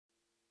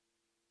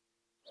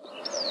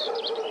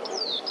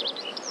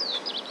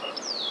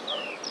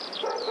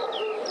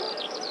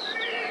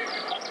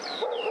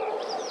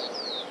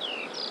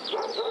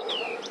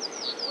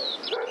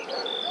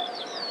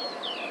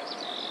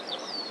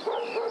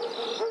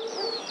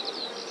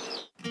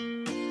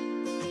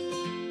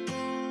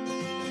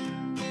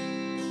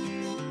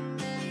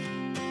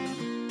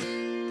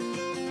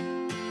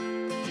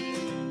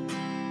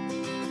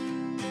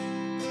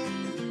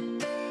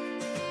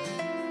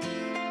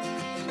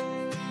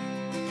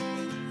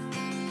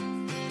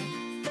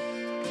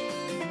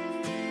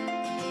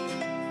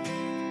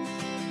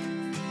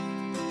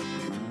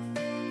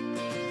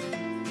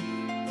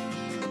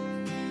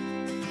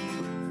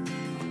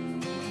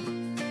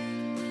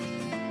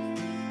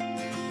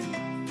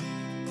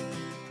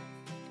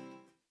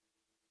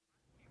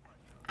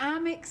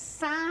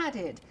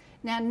excited.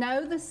 Now,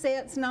 no, the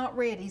set's not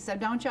ready, so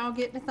don't y'all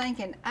get to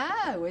thinking,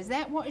 oh, is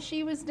that what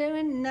she was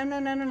doing? No, no,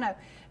 no, no, no.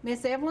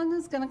 Miss Evelyn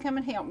is going to come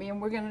and help me,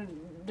 and we're going to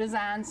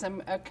design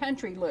a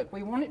country look.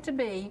 We want it to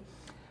be,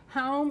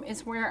 home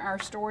is where our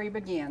story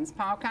begins.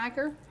 Paul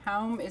Kiker,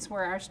 home is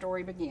where our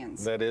story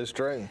begins. That is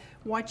true.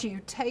 What you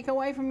take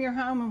away from your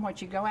home and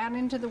what you go out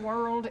into the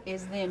world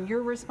is then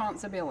your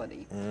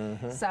responsibility.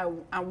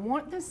 So I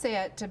want the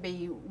set to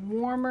be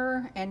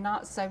warmer and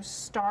not so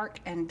stark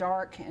and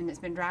dark, and it's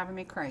been driving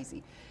me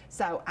crazy.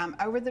 So I'm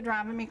over the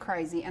driving me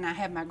crazy, and I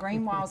have my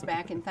green walls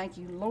back, and thank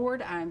you,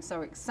 Lord. I am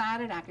so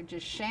excited. I could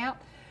just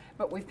shout.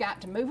 But we've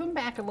got to move them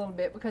back a little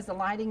bit because the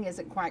lighting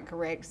isn't quite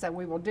correct. So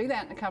we will do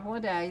that in a couple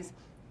of days.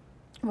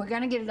 We're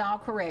going to get it all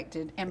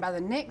corrected, and by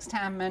the next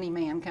time Money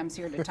Man comes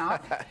here to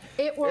talk,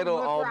 it will It'll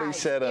look all right. be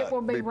set up. It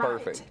will be right.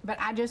 Perfect. But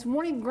I just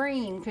wanted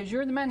green because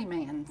you're the Money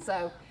Man.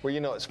 So. Well, you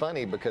know, it's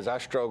funny because I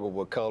struggle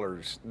with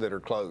colors that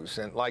are close,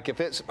 and like if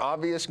it's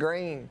obvious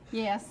green,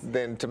 yes,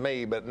 then to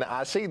me. But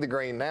I see the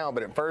green now,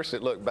 but at first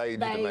it looked beige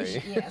to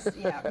me. Yes,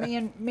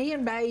 yeah. me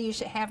and beige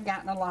have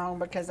gotten along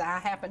because I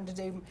happen to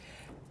do.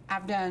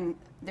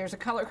 There's a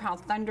color called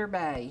Thunder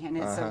Bay, and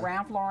it's a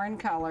Ralph Lauren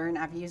color, and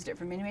I've used it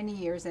for many, many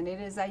years, and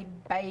it is a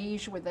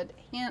beige with a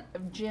hint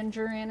of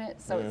ginger in it,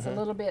 so it's a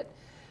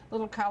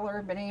little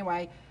color, but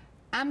anyway,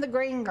 I'm the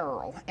green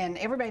girl, and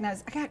everybody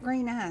knows I got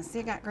green eyes. See,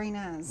 I got green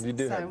eyes. You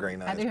do have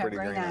green eyes. I do have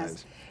green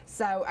eyes.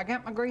 So I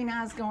got my green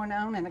eyes going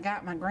on, and I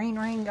got my green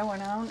ring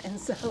going on, and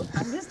so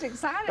I'm just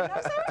excited.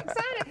 I'm so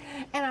excited.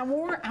 And I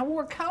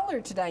wore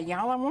color today,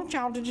 y'all. I want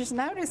y'all to just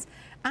notice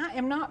I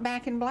am not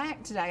back in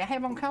black today. I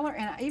have on color,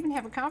 and I even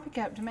have a coffee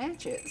cup to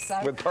match it. So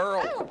with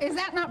pearl. Oh, is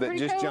that not pretty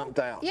cool? That just jumped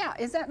out. Yeah,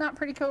 is that not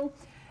pretty cool?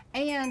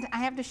 And I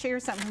have to share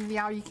something with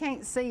y'all. You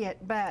can't see it,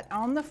 but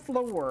on the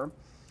floor,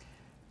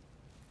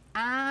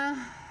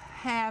 I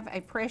have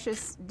a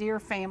precious, dear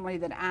family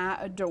that I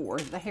adore,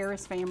 the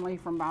Harris family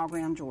from Ball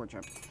Ground,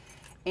 Georgia.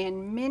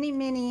 And many,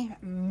 many,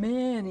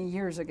 many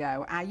years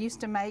ago, I used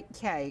to make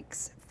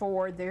cakes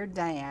for their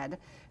dad,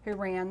 who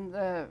ran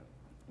the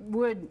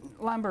wood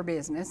lumber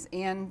business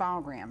in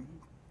Ball Ground.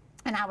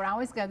 And I would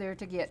always go there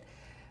to get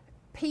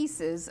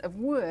pieces of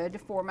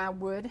wood for my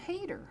wood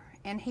heater.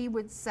 And he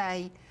would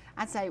say,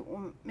 I'd say,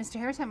 well, Mr.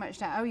 Harris, how much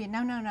do I owe you?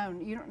 No, no, no,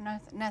 you don't know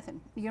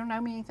nothing. You don't owe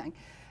me anything.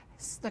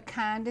 It's the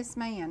kindest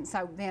man.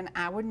 So then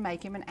I would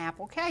make him an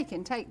apple cake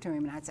and take to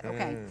him, and I'd say,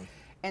 okay.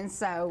 And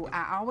so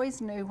I always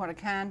knew what a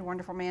kind,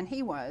 wonderful man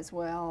he was.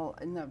 Well,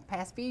 in the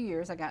past few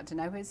years, I got to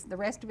know the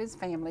rest of his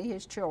family,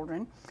 his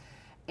children,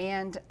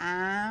 and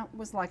I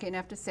was lucky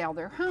enough to sell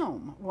their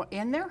home. Well,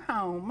 in their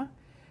home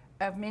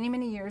of many,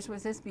 many years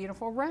was this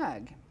beautiful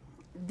rug.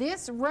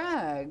 This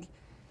rug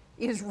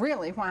is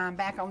really why I'm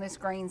back on this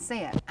green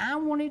set. I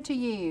wanted to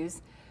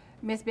use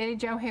Miss Betty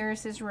Jo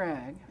Harris's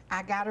rug.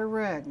 I got a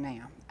rug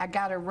now. I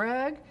got a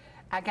rug.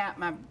 I got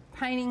my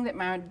painting that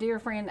my dear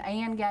friend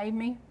Ann gave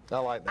me. I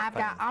like that. I've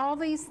got all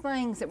these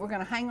things that we're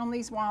going to hang on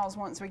these walls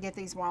once we get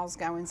these walls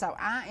going. So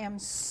I am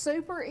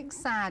super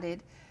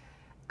excited.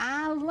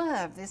 I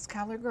love this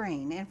color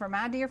green. And for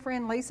my dear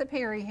friend Lisa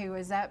Perry, who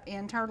is up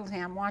in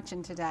Turtletown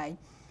watching today,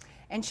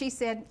 and she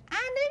said,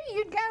 I knew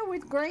you'd go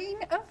with green.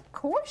 Of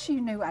course you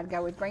knew I'd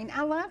go with green.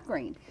 I love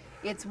green.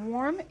 It's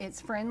warm, it's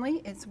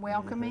friendly, it's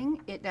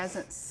welcoming. It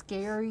doesn't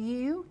scare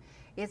you.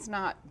 It's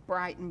not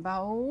bright and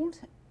bold.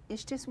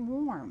 It's just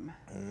warm.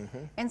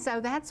 And so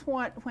that's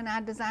what, when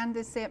I designed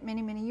this set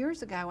many, many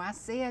years ago, I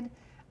said,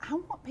 I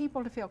want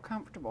people to feel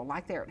comfortable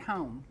like they're at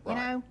home, you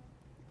know?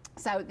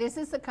 So this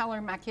is the color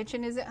my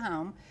kitchen is at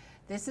home.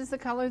 This is the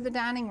color the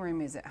dining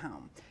room is at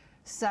home.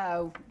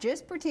 So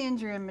just pretend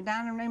you're in my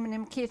dining room and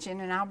in my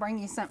kitchen, and I'll bring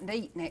you something to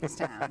eat next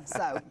time.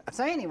 So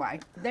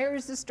anyway,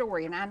 there's the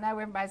story, and I know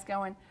everybody's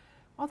going,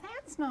 well,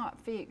 that's not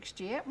fixed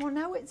yet. Well,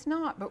 no, it's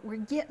not, but we're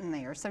getting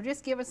there. So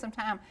just give us some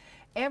time.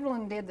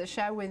 Evelyn did the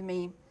show with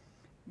me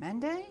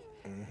Monday,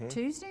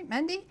 Tuesday,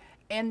 Monday,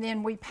 and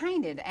then we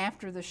painted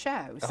after the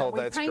show. So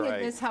we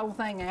painted this whole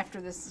thing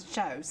after this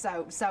show.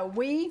 So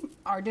we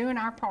are doing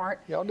our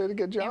part. Y'all did a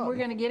good job. And we're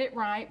going to get it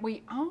right.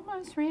 We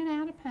almost ran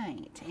out of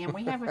paint, and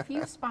we have a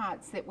few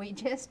spots that we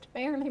just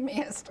barely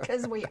missed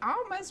because we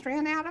almost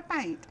ran out of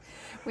paint.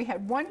 We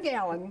had 1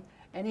 gallon,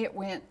 and it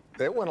went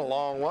a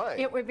long way.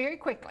 It went very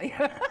quickly.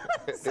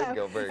 It did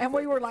go very and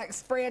we were like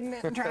spreading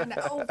it and trying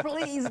to, oh,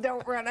 please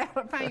don't run out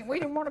of paint. We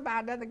didn't want to buy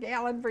another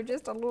gallon for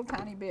just a little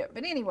tiny bit.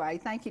 But anyway,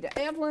 thank you to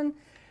Evelyn.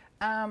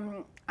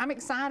 I'm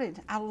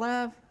excited. I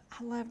love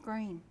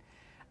green.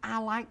 I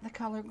like the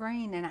color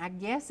green, and I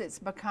guess it's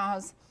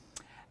because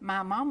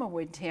my mama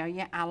would tell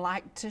you I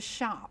like to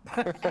shop,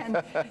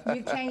 and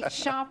you can't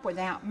shop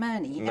without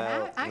money. No,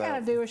 and I got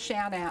to do a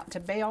shout out to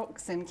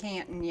Belks and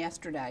Canton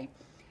yesterday.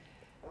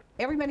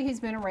 Everybody who's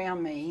been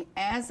around me,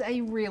 as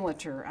a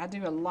realtor, I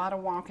do a lot of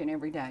walking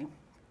every day.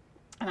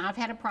 And I've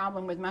had a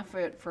problem with my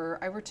foot for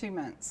over 2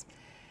 months.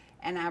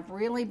 And I've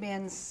really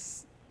been,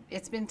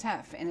 it's been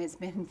tough, and it's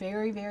been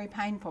very, very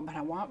painful. But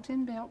I walked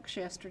in Belks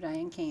yesterday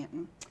in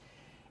Canton,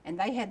 and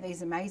they had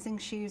these amazing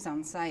shoes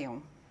on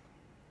sale.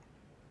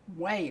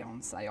 way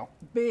on sale,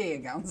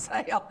 big on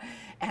sale,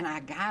 and I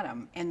got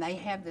them, and they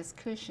have this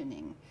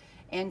cushioning.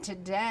 And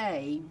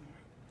today,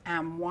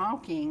 I'm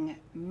walking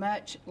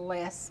much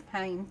less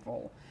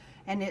painful,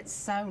 and it's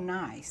so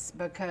nice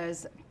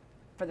because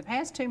for the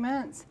past 2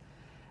 months,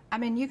 I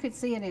mean, you could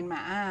see it in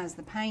my eyes.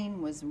 The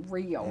pain was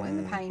real,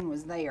 and the pain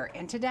was there.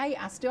 And today,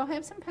 I still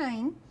have some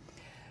pain,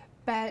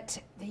 but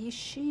these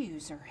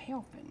shoes are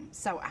helping.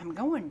 So I'm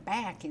going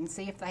back and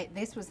see if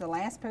this was the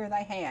last pair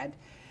they had.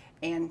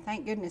 And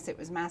thank goodness it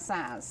was my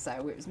size,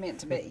 so it was meant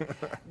to be.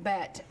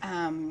 But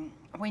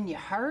when you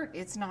hurt,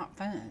 it's not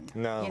fun.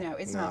 No, you know,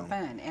 it's not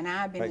fun. And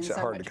I've been Makes in it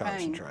so hard much to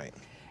pain. concentrate.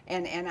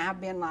 And I've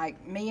been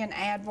like, me and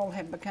Advil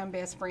have become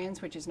best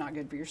friends, which is not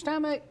good for your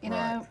stomach, you know.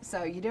 Right.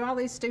 So you do all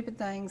these stupid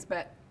things,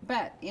 but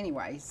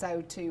anyway.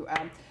 So to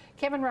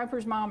Kevin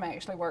Roper's mom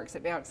actually works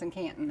at Belks and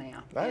Canton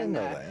now. I didn't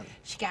know that.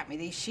 She got me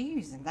these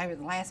shoes, and they were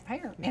the last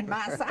pair in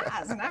my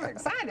size, and I'm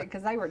excited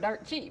because they were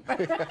dirt cheap.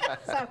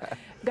 So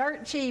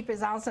dirt cheap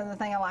is also the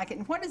thing I like it.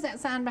 And what does that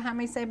sign behind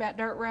me say about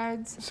dirt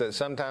roads? So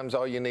sometimes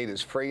all you need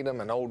is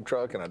freedom, an old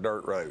truck, and a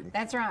dirt road.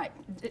 That's right.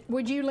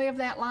 Would you live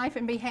that life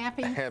and be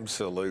happy?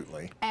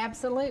 Absolutely.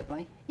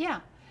 Absolutely. Yeah.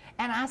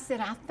 And I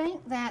said,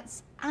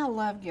 I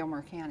love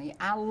Gilmer County.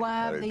 I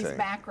love these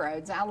back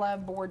roads. I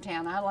love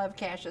Boardtown. I love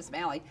Cassius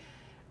Valley.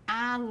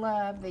 I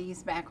love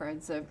these back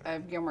roads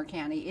of Gilmer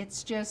County.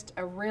 It's just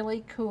a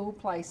really cool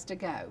place to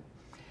go.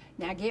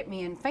 Now get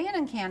me in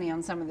Fannin County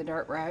on some of the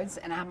dirt roads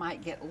and I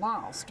might get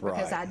lost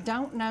because I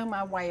don't know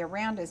my way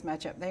around as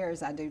much up there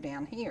as I do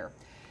down here.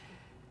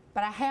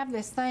 But I have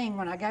this thing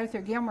when I go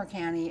through Gilmer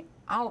County,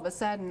 all of a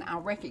sudden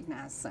I'll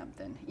recognize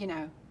something. You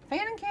know,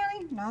 Fannin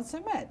County, not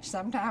so much.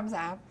 Sometimes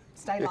I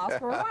stay lost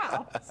for a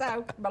while.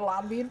 So, but a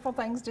lot of beautiful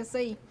things to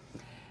see.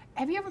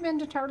 Have you ever been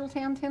to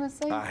Turtletown,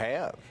 Tennessee? I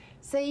have.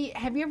 See,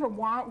 have you ever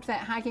walked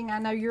that hiking? I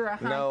know you're a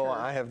hiker. No,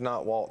 I have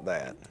not walked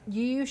that.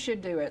 You should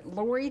do it.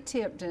 Lori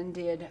Tipton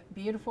did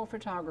beautiful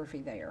photography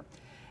there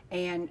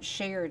and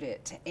shared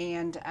it.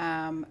 And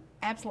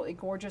absolutely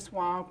gorgeous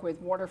walk with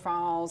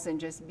waterfalls and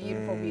just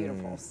beautiful,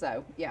 beautiful.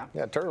 So, yeah.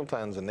 Yeah,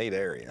 Turtletown's a neat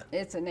area.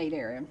 It's a neat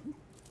area.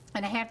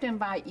 And I have to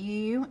invite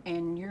you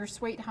and your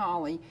sweet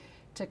Holly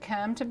to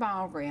come to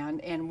Ball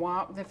Ground and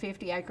walk the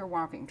 50-acre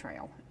walking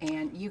trail.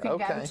 And you can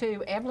go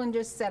to, Evelyn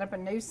just set up a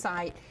new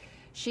site.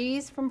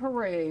 She's from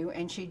Peru,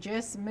 and she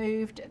just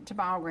moved to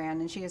Ball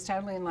Ground, and she is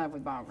totally in love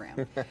with Ball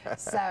Ground.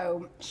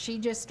 So she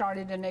just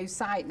started a new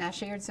site, and I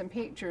shared some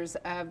pictures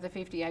of the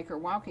 50-acre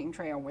walking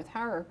trail with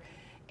her.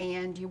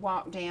 And you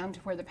walk down to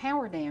where the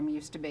power dam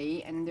used to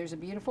be, and there's a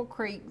beautiful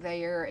creek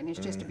there, and it's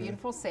just a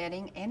beautiful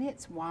setting, and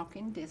it's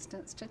walking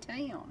distance to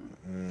town.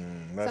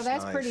 So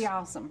that's nice. Pretty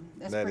awesome.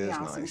 That's That pretty is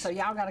awesome. nice. So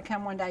y'all got to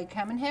come one day,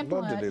 come and have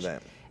lunch. Love to do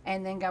that.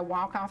 And then go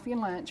walk off your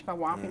lunch by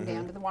walking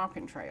down to the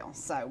walking trail.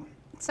 So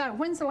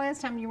when's the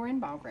last time you were in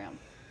Ball Ground?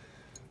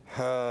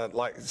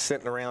 Like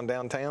sitting around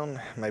downtown,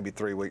 maybe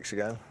 3 weeks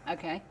ago.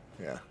 Okay.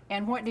 Yeah.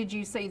 And what did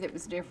you see that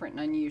was different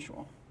and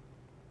unusual?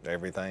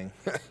 Everything.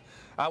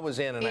 I was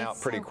in and out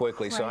pretty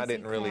quickly, so I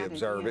didn't really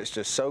observe. It's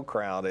just so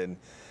crowded.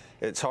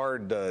 It's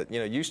hard to, you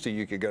know, used to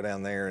you could go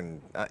down there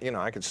and, you know,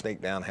 I could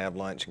sneak down, have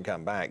lunch, and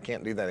come back.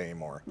 Can't do that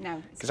anymore.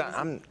 No. Because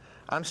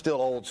I'm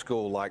still old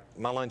school, like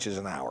my lunch is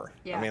an hour.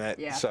 Yeah, I mean,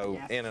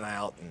 in and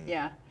out. And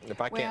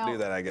if I can't do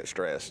that, I get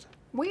stressed.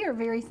 We are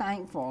very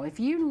thankful. If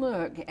you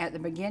look at the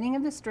beginning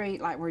of the street,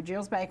 like where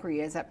Jill's Bakery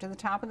is, up to the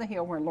top of the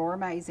hill where Laura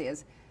Mays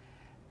is,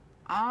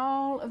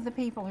 all of the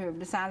people who have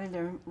decided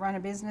to run a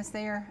business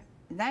there,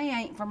 they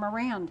ain't from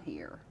around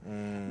here.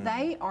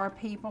 They are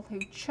people who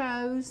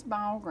chose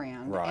Ball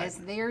Ground as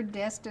their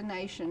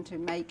destination to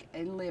make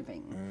a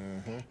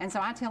living. And so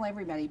I tell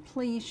everybody,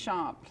 please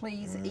shop,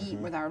 please eat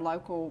with our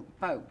local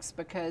folks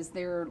because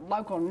they're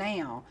local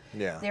now.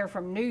 They're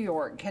from New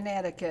York,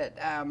 Connecticut,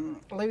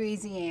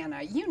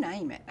 Louisiana, you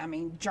name it. I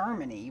mean,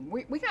 Germany.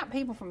 We got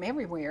people from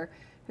everywhere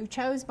who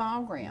chose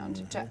Ball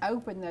Ground to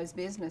open those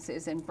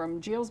businesses. And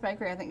from Jill's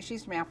Bakery, I think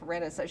she's from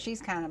Alpharetta, so she's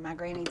kind of, my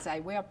granny'd say,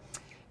 well,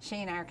 she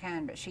ain't our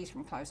kind, but she's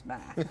from close by.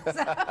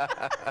 So,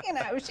 you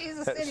know, she's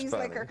a city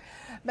slicker.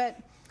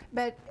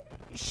 But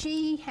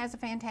she has a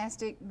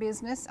fantastic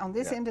business on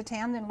this end of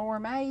town. Then Laura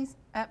Mays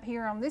up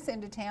here on this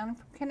end of town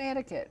from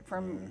Connecticut,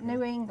 from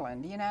New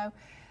England, you know.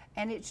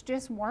 And it's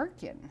just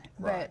working.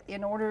 But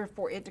in order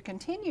for it to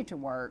continue to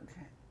work,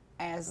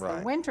 as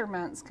the winter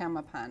months come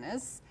upon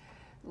us,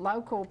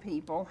 local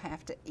people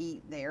have to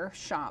eat there,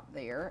 shop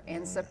there,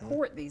 and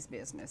support these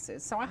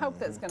businesses. So I hope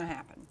that's going to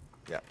happen.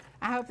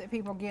 I hope that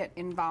people get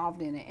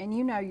involved in it. And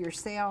you know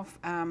yourself,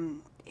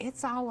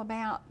 it's all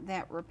about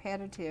that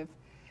repetitive.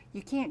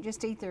 You can't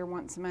just eat there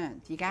once a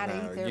month. You got to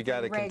eat there regularly. You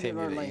got to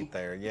continue to eat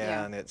there.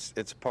 And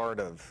it's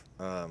part of.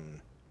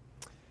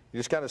 You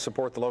just got to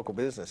support the local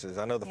businesses.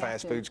 I know the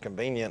fast food's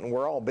convenient, and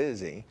we're all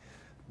busy,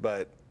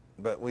 but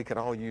we could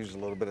all use a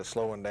little bit of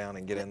slowing down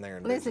and get in there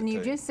and listen. You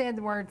too. Just said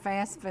the word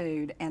fast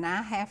food, and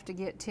I have to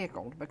get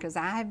tickled because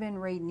I have been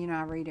reading. You know,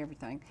 I read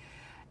everything,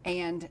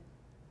 and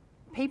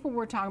people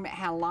were talking about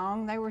how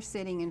long they were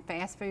sitting in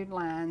fast food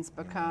lines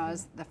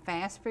because the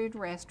fast food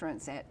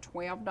restaurants at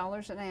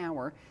 $12 an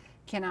hour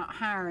cannot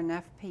hire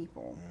enough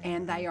people,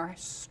 and they are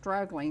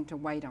struggling to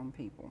wait on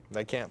people.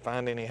 They can't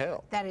find any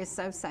help. That is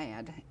so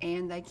sad,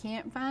 and they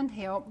can't find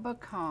help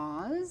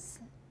because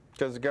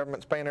the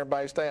government's paying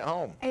everybody to stay at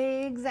home.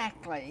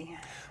 Exactly.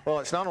 Well,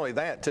 it's not only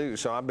that, too.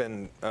 So I've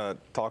been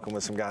talking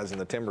with some guys in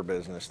the timber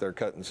business. They're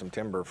cutting some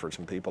timber for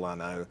some people I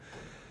know.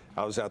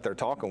 I was out there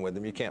talking with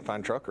them. You can't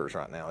find truckers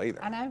right now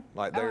either. I know.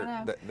 Like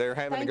I know. they're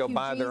having to go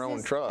buy their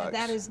own trucks.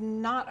 That is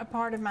not a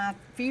part of my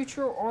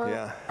future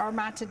or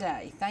my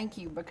today. Thank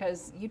you,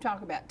 because you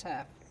talk about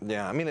tough.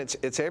 Yeah, I mean,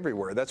 it's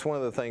everywhere. That's one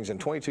of the things in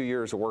 22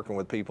 years of working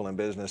with people in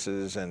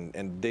businesses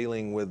and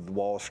dealing with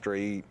Wall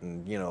Street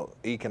and, you know,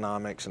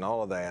 economics and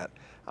all of that,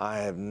 I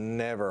have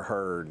never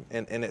heard,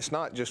 and it's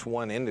not just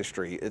one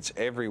industry, it's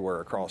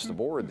everywhere across the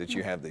board that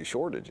you have these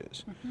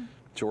shortages.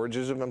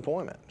 Shortages of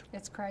employment.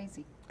 It's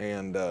crazy.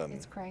 And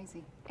it's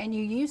crazy. And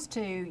you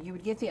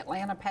would get the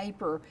Atlanta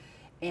paper,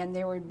 and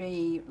there would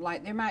be,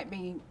 like, there might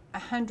be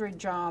 100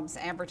 jobs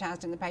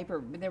advertised in the paper,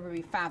 but there would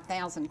be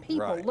 5,000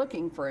 people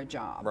looking for a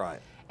job. Right.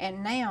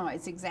 And now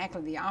it's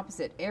exactly the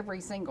opposite.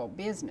 Every single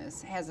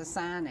business has a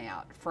sign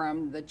out,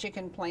 from the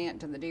chicken plant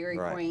to the Dairy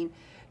Queen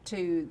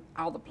to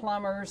all the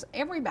plumbers.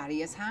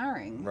 Everybody is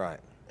hiring. Right.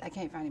 They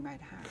can't find anybody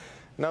to hire.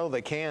 No,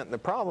 they can't. The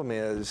problem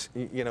is,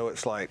 you know,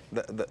 it's like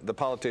the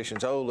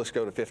politicians, oh, let's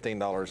go to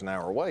 $15 an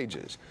hour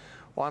wages.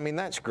 Well, I mean,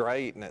 that's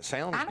great and it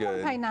sounds good.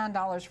 I don't pay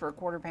 $9 for a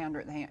quarter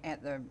pounder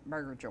at the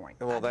burger joint.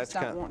 Well, I just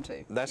don't want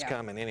to. That's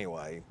coming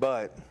anyway.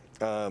 But,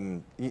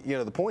 you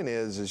know, the point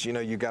is, you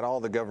know, you got all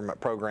the government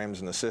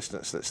programs and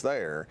assistance that's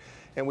there.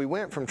 And we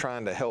went from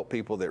trying to help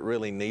people that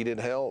really needed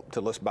help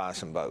to let's buy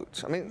some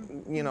votes. I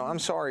mean, you know, I'm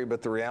sorry,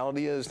 but the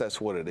reality is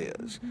that's what it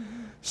is.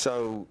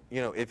 So,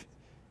 you know,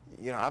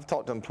 I've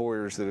talked to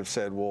employers that have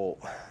said, well,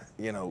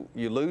 you know,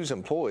 you lose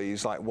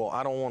employees, like, well,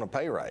 I don't want a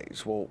pay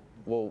raise. Well,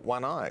 why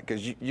not?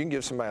 Because you can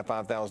give somebody a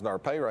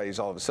 $5,000 pay raise,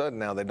 all of a sudden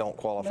now they don't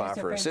qualify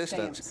for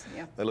assistance.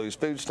 They lose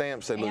food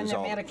stamps, they lose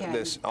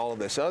all of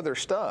this other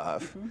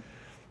stuff.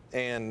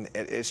 And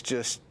it's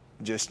just,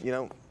 you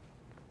know,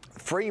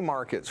 free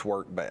markets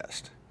work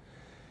best.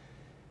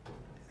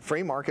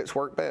 Free markets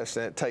work best,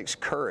 and it takes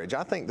courage.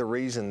 I think the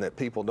reason that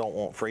people don't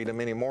want freedom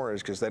anymore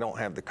is because they don't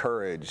have the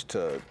courage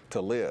to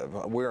live.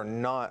 We're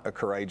not a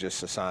courageous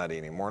society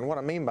anymore. And what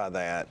I mean by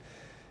that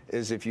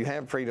is if you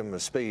have freedom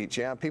of speech,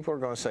 yeah, people are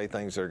going to say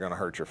things that are going to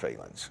hurt your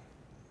feelings.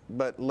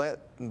 But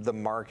let the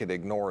market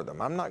ignore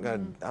them. I'm not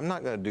going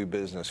to do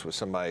business with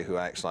somebody who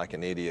acts like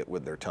an idiot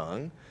with their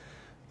tongue.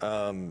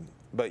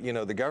 But, you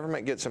know, the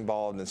government gets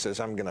involved and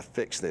says, I'm going to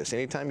fix this.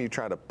 Anytime you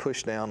try to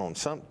push down on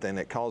something,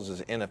 it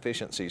causes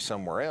inefficiency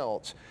somewhere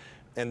else,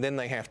 and then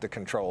they have to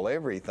control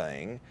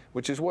everything,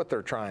 which is what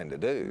they're trying to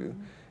do.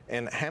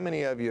 And how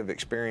many of you have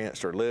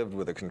experienced or lived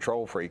with a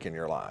control freak in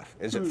your life?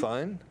 Is it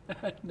fun?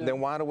 No. Then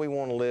why do we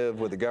want to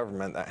live with a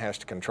government that has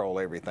to control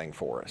everything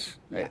for us?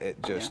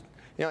 It just,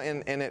 you know,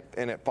 and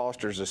it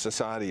fosters a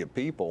society of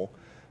people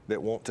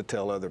that want to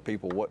tell other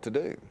people what to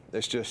do.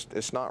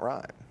 It's not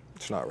right.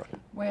 It's not right.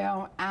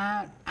 Well,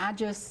 I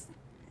just,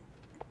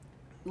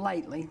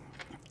 lately,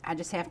 I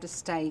just have to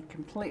stay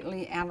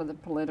completely out of the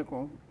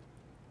political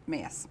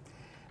mess,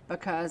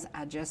 because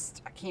I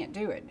can't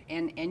do it.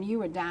 And you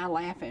would die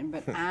laughing,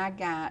 but I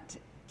got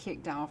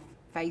kicked off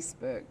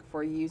Facebook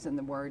for using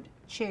the word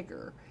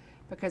chigger,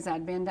 because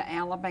I'd been to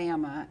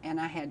Alabama and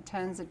I had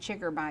tons of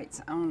chigger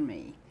bites on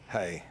me.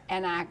 Hey.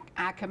 And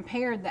I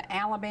compared the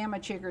Alabama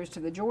chiggers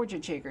to the Georgia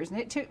chiggers, and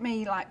it took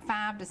me like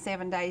 5 to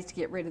 7 days to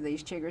get rid of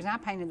these chiggers. I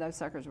painted those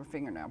suckers with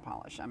fingernail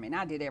polish. I mean,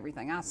 I did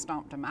everything. I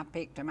stomped them, I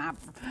picked them, I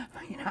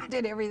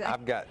did everything.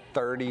 I've got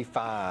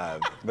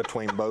 35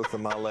 between both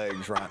of my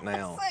legs right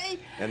now. See?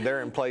 And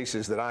they're in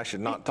places that I should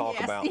not talk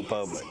about in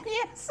public.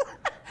 Yes.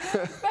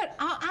 But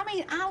I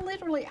mean,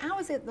 I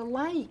was at the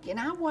lake and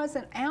I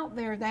wasn't out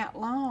there that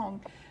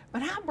long,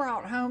 but I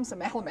brought home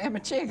some Alabama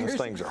chiggers. Those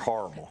things are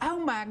horrible. Oh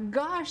my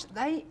gosh,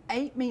 they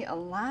ate me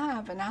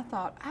alive, and I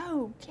thought,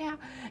 oh cow.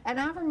 And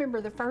I remember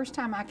the first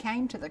time I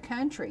came to the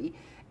country,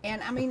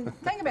 and I mean,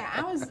 think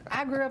about it,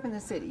 I grew up in the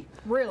city,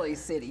 really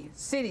city,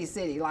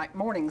 like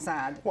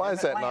Morningside. Why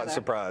does that not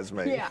surprise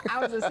me? Yeah, I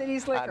was a city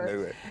slicker. I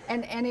knew it.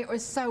 And it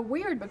was so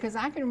weird, because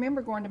I can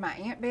remember going to my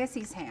Aunt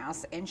Bessie's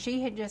house, and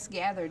she had just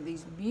gathered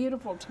these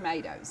beautiful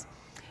tomatoes.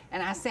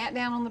 And I sat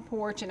down on the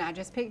porch and I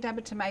just picked up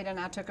a tomato and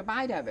I took a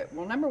bite of it.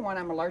 Well, number one,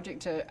 I'm allergic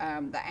to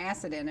the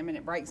acid in them, and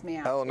it breaks me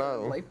out. Oh,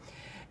 terribly. no.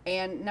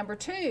 And number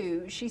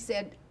two, she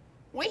said,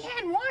 we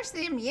hadn't washed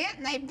them yet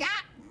and they've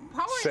got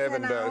poison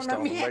 7 dust on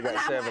on them. them. They got And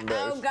I'm 7 like,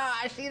 dust. oh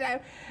gosh, you know.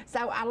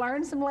 So I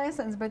learned some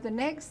lessons, but the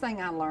next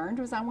thing I learned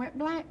was I went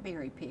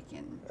blackberry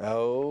picking.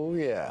 Oh,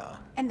 yeah.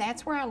 And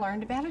that's where I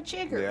learned about a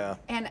jigger. Yeah.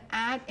 And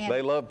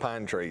They love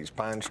pine trees,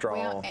 pine straw.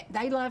 well,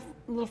 they love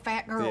little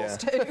fat girls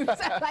Yeah. too,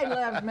 so they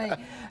love me.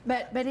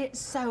 But it's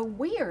so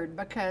weird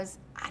because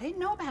I didn't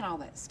know about all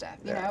that stuff,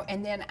 you know.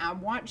 And then I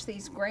watched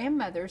these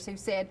grandmothers who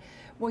said,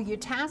 well, you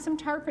tie some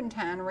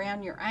turpentine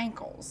around your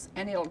ankles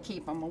and it'll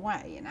keep them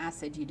away. And I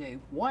said, you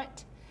do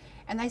what?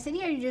 And they said,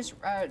 yeah, you just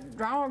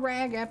draw a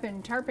rag up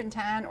in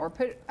turpentine or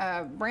put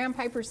a brown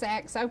paper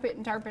sack, soak it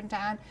in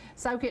turpentine,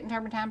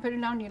 put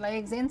it on your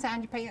legs, inside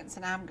your pants.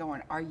 And I'm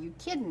going, are you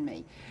kidding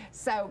me?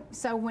 So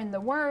when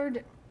the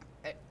word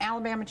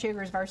Alabama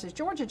chiggers versus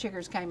Georgia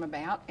chiggers came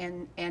about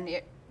and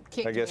it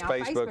kicked I guess me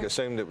off Facebook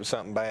assumed it was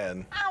something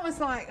bad. I was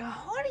like,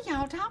 what are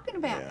y'all talking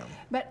about? Yeah.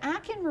 But I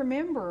can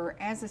remember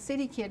as a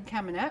city kid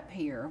coming up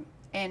here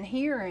and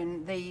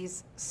hearing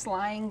these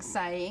slang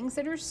sayings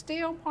that are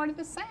still part of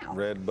the South.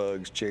 Red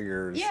bugs,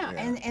 chiggers. Yeah,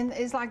 and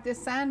it's like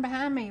this sign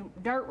behind me,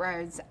 dirt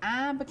roads.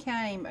 I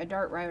became a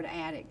dirt road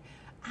addict.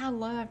 I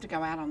love to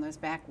go out on those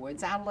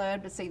backwoods. I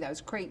love to see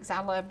those creeks. I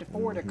love to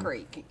ford a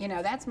creek. You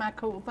know, that's my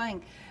cool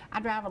thing. I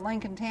drive a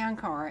Lincoln Town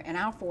Car, and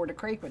I'll ford a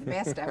creek with the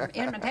best of them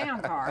in my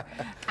town car.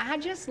 I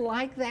just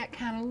like that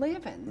kind of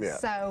living. Yeah.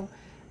 So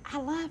I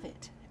love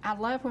it. I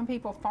love when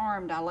people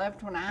farmed. I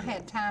loved when I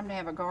had time to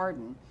have a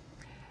garden.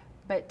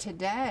 But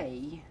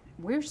today,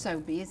 we're so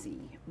busy.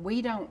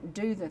 We don't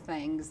do the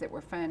things that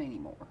were fun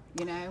anymore,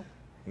 you know?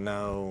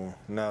 No,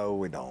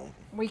 we don't.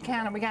 We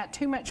got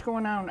too much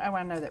going on. Oh,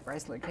 I know that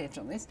bracelet will catch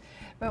on this.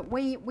 But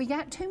we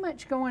got too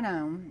much going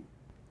on,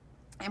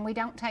 and we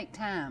don't take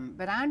time.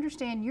 But I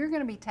understand you're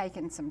going to be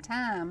taking some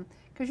time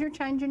because you're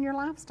changing your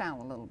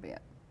lifestyle a little bit.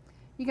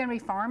 You going to be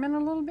farming a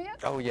little bit?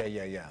 Oh,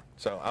 yeah.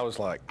 So I was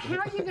like... How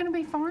are you going to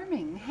be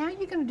farming? How are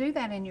you going to do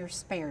that in your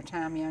spare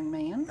time, young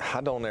man? I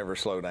don't ever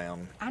slow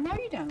down. I know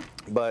you don't.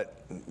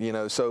 But, you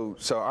know, so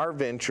our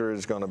venture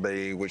is going to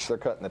be, which they're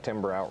cutting the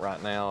timber out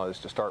right now, is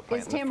to start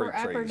planting the fruit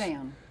trees. Is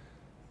timber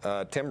up or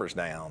down? Timber's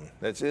down.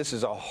 This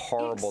is a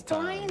horrible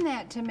time. Explain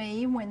that to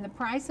me. When the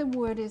price of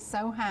wood is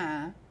so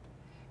high,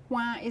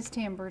 why is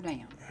timber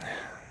down?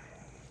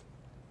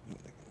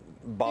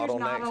 Bottlenecks. There's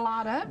not a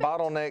lot of it.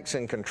 Bottlenecks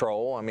and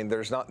control. I mean,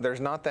 there's not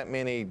that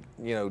many,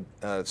 you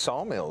know,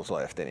 sawmills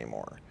left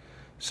anymore.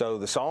 So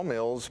the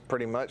sawmills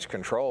pretty much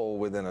control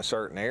within a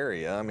certain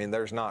area. I mean,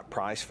 there's not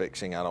price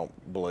fixing, I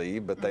don't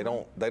believe, but they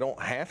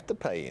don't have to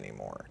pay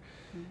anymore.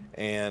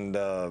 And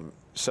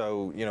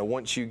so, you know,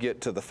 once you get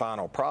to the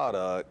final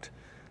product,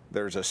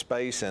 there's a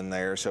space in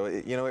there. So,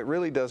 you know, it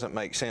really doesn't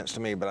make sense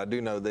to me, but I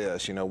do know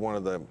this. You know, one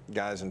of the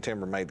guys in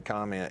timber made the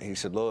comment, he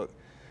said, look,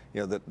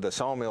 you know, the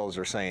sawmills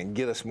are saying,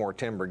 get us more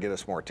timber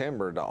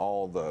to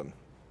all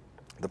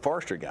the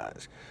forestry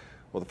guys.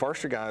 Well, the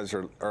forestry guys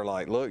are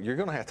like, look, you're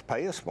going to have to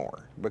pay us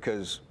more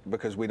because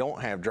we don't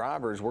have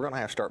drivers. We're going to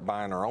have to start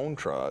buying our own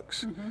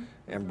trucks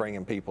and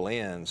bringing people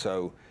in.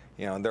 So,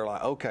 you know, and they're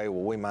like, okay,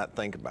 well, we might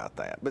think about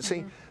that. But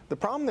see, the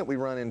problem that we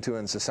run into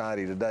in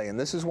society today, and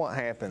this is what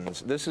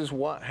happens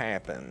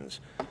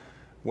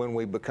when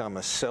we become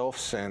a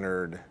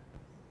self-centered,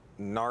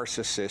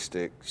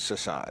 narcissistic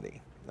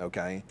society.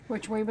 Okay.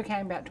 Which we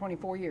became about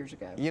 24 years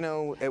ago. You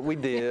know, we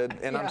did,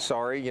 and Yeah. I'm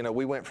sorry, you know,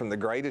 we went from the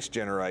greatest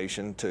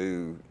generation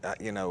to,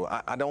 you know,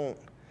 I don't,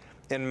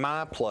 in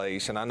my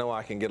place, and I know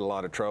I can get a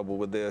lot of trouble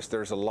with this,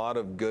 there's a lot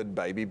of good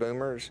baby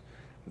boomers,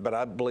 but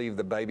I believe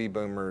the baby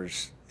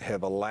boomers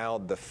have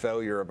allowed the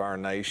failure of our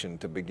nation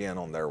to begin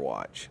on their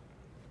watch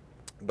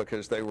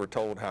because they were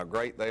told how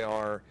great they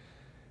are,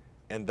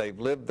 and they've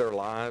lived their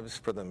lives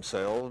for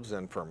themselves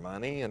and for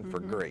money and for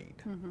greed.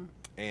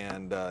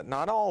 And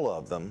not all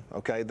of them,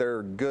 okay? There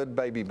are good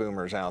baby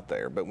boomers out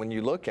there, but when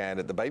you look at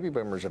it, the baby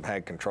boomers have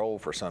had control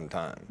for some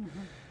time.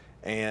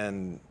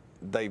 And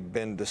they've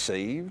been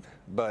deceived,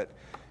 but,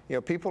 you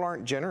know, people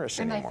aren't generous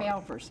And anymore. they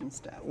fell for some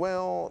stuff.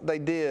 Well, they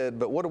did,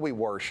 but what do we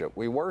worship?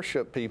 We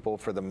worship people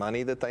for the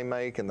money that they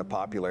make and the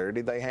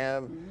popularity they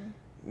have,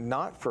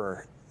 not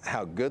for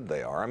how good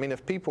they are. I mean,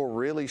 if people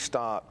really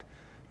stopped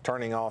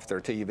turning off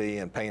their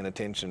TV and paying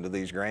attention to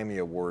these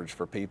Grammy Awards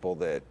for people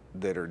that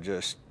are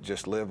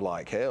just live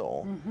like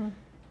hell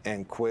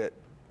and quit,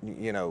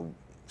 you know,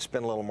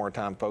 spend a little more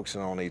time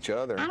focusing on each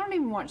other. I don't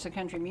even watch the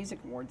Country Music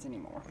Awards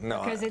anymore.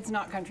 No, because it's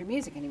not country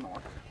music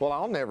anymore. Well,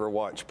 I'll never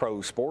watch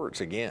pro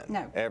sports again.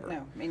 No, ever.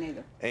 No, me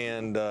neither.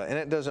 And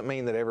it doesn't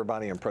mean that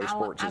everybody in pro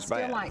sports is bad.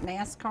 I still like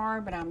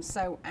NASCAR, but I'm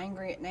so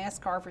angry at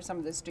NASCAR for some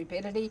of the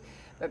stupidity.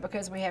 But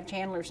because we have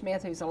Chandler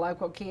Smith, who's a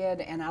local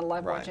kid, and I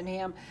love watching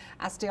him,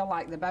 I still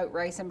like the boat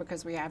racing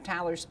because we have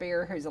Tyler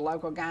Spear, who's a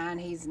local guy, and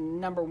he's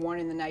 #1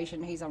 in the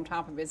nation. He's on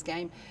top of his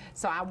game.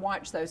 So I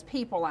watch those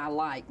people I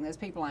like and those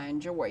people I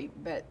enjoy.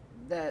 But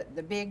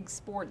the big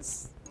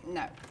sports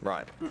No.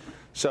 Right.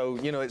 So,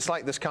 you know, it's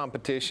like this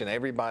competition.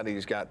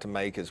 Everybody's got to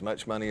make as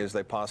much money as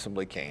they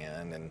possibly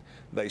can, and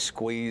they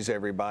squeeze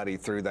everybody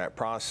through that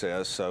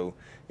process. So,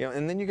 you know,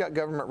 and then you got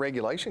government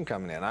regulation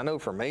coming in. I know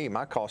for me,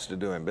 my cost of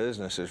doing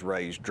business has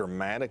raised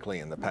dramatically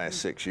in the past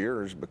 6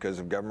 years because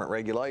of government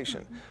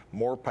regulation.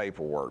 More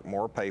paperwork,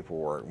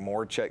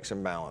 more checks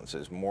and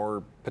balances,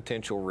 more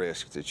potential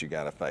risks that you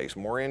got to face,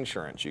 more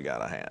insurance you got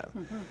to have.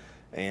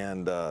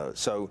 And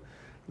so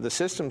the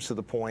system's to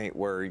the point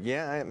where,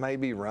 yeah, it may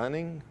be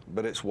running,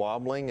 but it's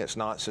wobbling, it's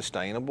not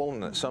sustainable,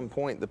 and at some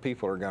point the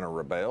people are going to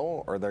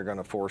rebel or they're going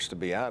to force to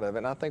be out of it.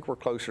 And I think we're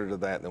closer to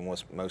that than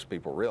most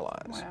people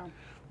realize. Wow.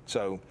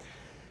 So,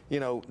 you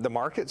know, the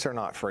markets are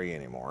not free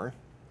anymore.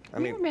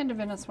 Have you ever been to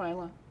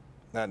Venezuela?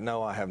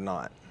 No, I have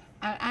not.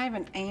 I have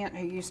an aunt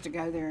who used to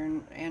go there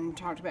and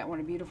talked about what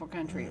a beautiful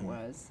country it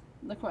was.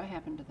 Look what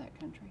happened to that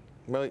country.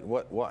 Well,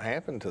 what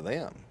happened to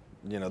them?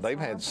 You know, they've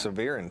had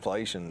severe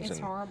inflations. It's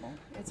and horrible.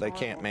 They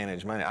can't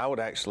manage money. I would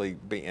actually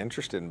be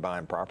interested in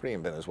buying property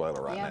in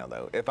Venezuela right now,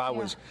 though. If I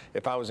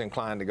was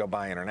inclined to go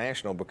buy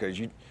international,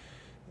 because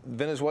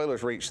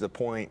Venezuela's reached the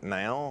point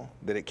now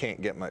that it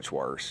can't get much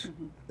worse.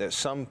 At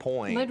some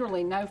point,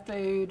 literally no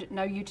food,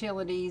 no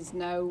utilities,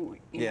 no.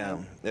 You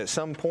know, at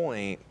some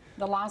point.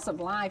 The loss of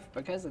life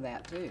because of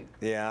that too.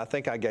 Yeah, I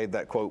think I gave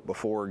that quote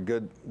before.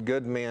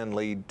 Good men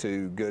lead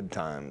to good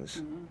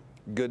times.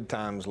 Good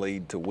times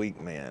lead to weak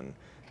men.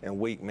 And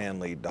weak men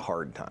lead to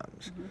hard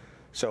times.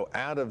 So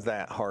out of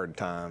that hard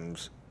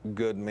times,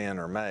 good men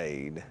are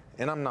made.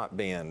 And I'm not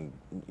being,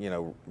 you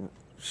know,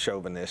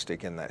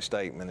 chauvinistic in that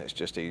statement. It's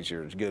just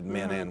easier. It's good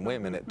men and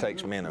women. It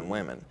takes men and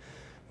women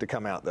to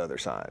come out the other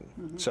side.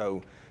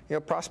 So, you know,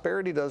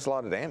 prosperity does a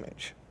lot of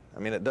damage. I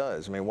mean, it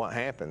does. I mean, what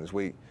happens?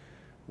 We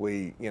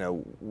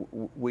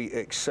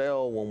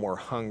excel when we're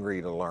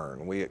hungry to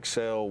learn. We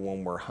excel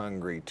when we're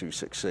hungry to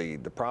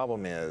succeed. The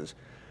problem is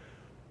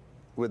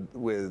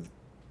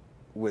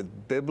with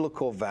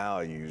biblical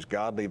values,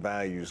 godly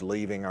values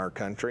leaving our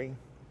country,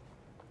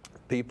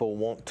 people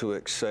want to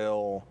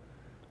excel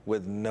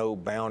with no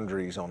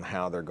boundaries on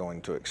how they're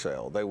going to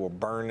excel. They will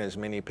burn as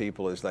many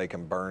people as they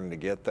can burn to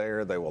get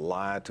there. They will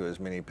lie to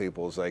as many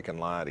people as they can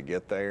lie to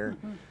get there.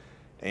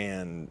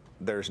 And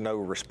there's no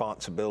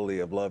responsibility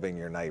of loving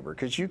your neighbor,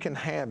 because you can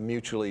have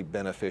mutually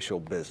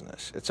beneficial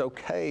business. It's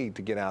okay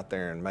to get out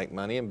there and make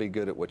money and be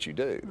good at what you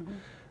do,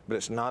 but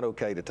it's not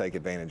okay to take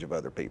advantage of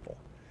other people.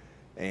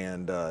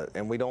 And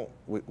we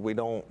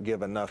don't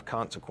give enough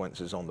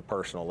consequences on the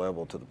personal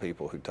level to the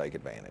people who take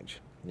advantage.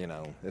 You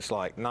know, it's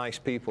like nice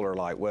people are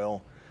like,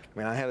 well, I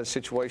mean, I had a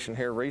situation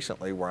here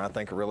recently where I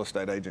think a real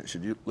estate agent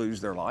should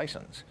lose their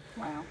license.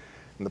 Wow.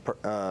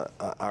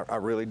 I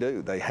really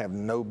do. They have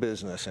no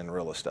business in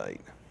real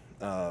estate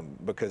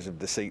because of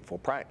deceitful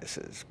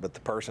practices, but the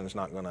person's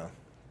not going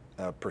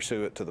to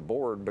pursue it to the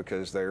board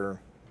because they're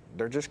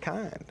just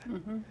kind.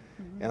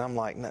 And I'm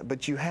like, no,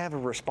 but you have a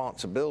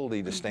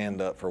responsibility to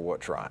stand up for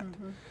what's right.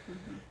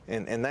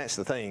 And that's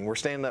the thing. We're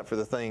standing up for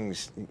the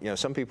things, you know,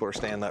 some people are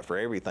standing up for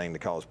everything to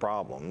cause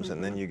problems,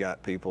 and then you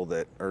got people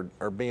that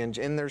are being,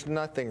 and there's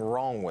nothing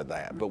wrong with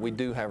that, but we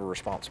do have a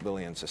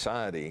responsibility in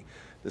society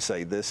to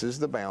say this is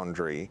the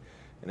boundary,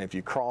 and if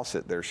you cross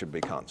it, there should be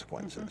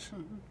consequences.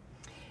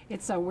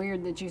 It's so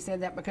weird that you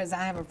said that, because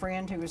I have a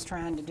friend who was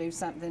trying to do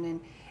something,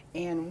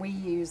 and we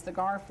use the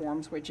GAR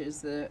forms, which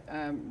is the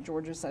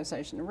Georgia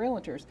Association of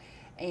Realtors,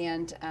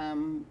 and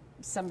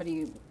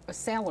a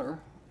seller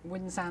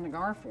wouldn't sign a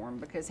GAR form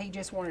because he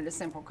just wanted a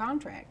simple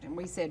contract. And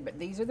we said, but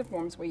these are the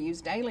forms we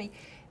use daily.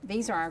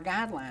 These are our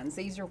guidelines.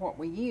 These are what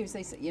we use.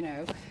 They said, you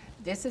know,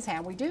 this is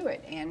how we do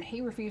it. And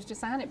he refused to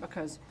sign it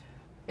because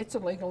it's a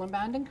legal and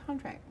binding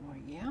contract. Well,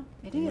 yeah,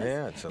 it is.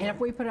 Yeah, and if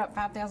we put up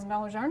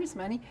 $5,000 earnest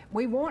money,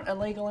 we want a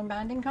legal and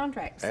binding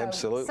contract. So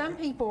absolutely. Some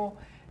people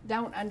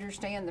don't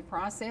understand the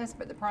process,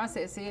 but the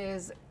process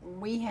is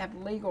we have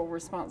legal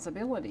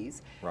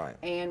responsibilities, right?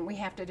 And we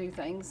have to do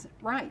things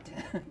right,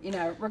 you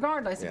know,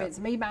 regardless if it's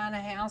me buying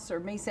a house or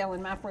me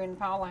selling my friend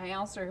Paul a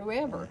house or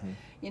whoever.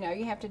 You know,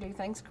 you have to do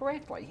things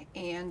correctly.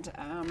 And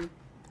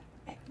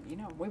you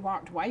know, we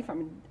walked away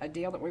from a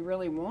deal that we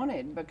really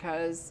wanted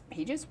because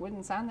he just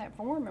wouldn't sign that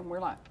form, and we're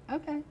like,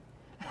 okay.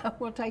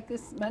 We'll take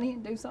this money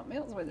and do something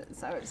else with it.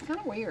 So it's kind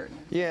of weird.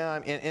 Yeah,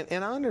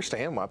 and I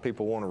understand why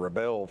people want to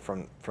rebel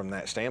from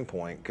that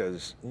standpoint,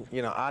 because,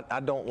 you know, I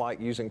don't like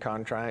using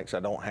contracts.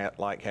 I don't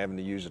like having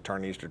to use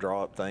attorneys to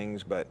draw up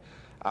things, but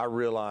I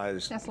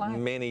realized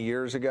many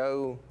years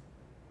ago,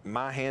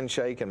 my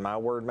handshake and my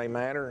word may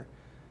matter,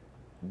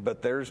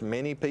 but there's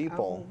many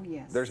people,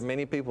 there's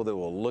many people that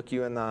will look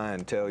you in the eye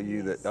and tell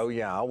you that, oh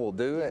yeah, I will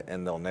do it,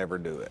 and they'll never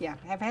do it. Yeah,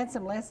 I've had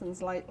some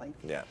lessons lately.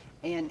 Yeah.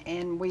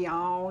 And we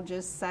all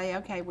just say,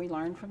 okay, we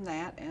learned from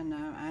that, and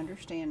I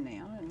understand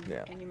now,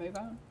 and you move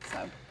on.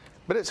 So.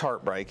 But it's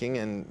heartbreaking,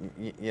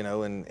 and you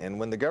know, and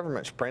when the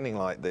government's printing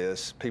like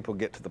this, people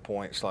get to the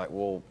point, it's like,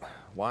 well,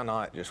 why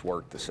not just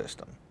work the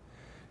system?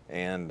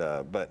 And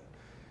but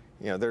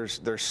you know,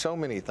 there's so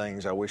many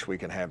things. I wish we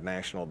could have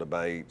national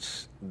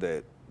debates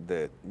that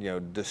you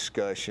know,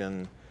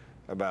 discussion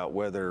about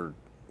whether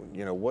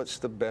you know, what's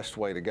the best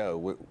way to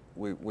go?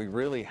 We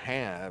really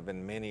have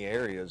in many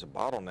areas a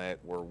bottleneck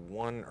where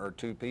 1 or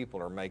 2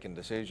 people are making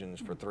decisions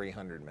for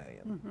 300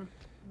 million.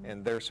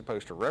 And they're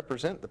supposed to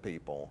represent the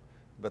people,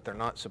 but they're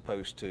not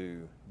supposed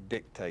to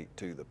dictate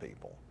to the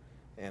people.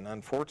 And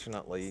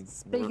unfortunately,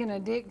 speaking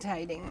of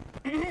dictating,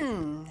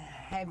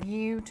 have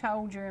you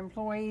told your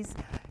employees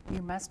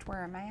you must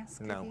wear a mask?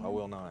 No, I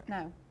will not.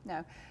 No,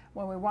 no.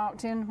 When I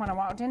walked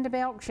into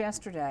Belk's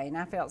yesterday, and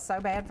I felt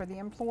so bad for the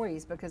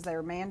employees because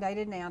they're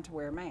mandated now to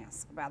wear a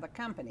mask by the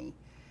company.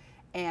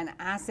 And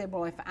I said,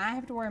 well, if I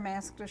have to wear a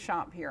mask to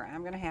shop here,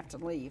 I'm going to have to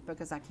leave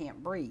because I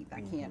can't breathe.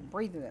 I can't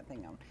breathe with that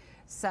thing on.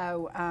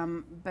 So,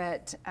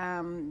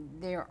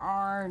 there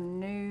are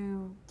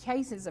new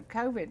cases of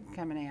COVID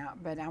coming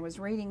out, but I was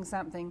reading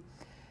something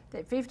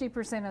that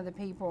 50% of the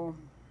people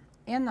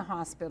in the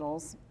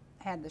hospitals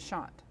had the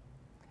shot,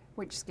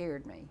 which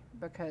scared me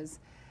because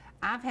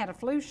I've had a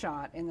flu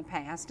shot in the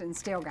past and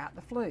still got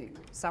the flu.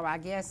 So I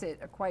guess it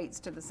equates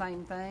to the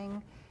same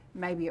thing.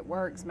 Maybe it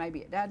works, maybe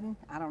it doesn't,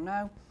 I don't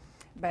know.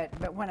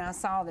 But when I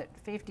saw that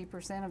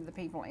 50% of the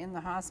people in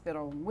the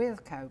hospital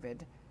with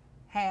COVID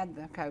had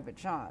the COVID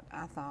shot,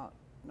 I thought,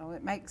 no,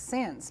 it makes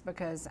sense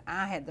because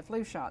I had the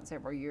flu shot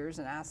several years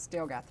and I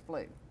still got the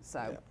flu.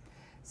 So,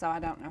 so I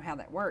don't know how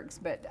that works.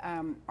 But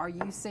are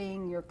you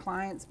seeing your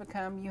clients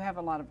you have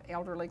a lot of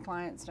elderly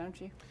clients, don't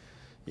you?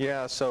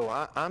 Yeah, so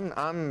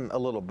I'm a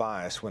little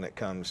biased when it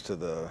comes to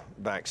the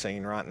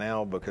vaccine right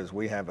now because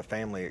we have a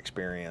family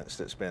experience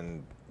that's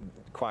been,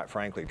 quite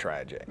frankly,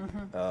 tragic.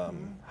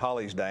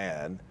 Holly's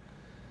dad,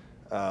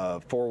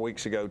 4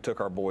 weeks ago, took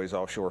our boys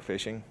offshore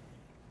fishing.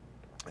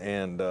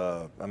 And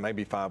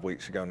maybe 5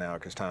 weeks ago now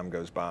because time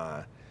goes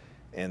by.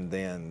 And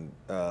then,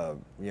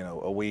 you know,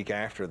 a week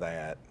after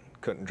that,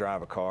 couldn't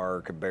drive a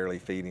car, could barely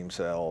feed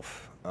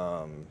himself.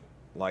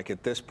 Like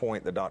at this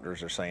point, the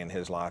doctors are saying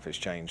his life has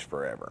changed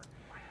forever.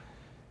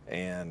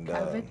 And,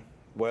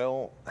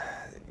 well,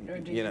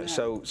 you know,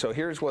 so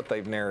here's what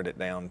they've narrowed it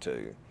down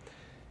to.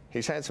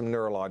 He's had some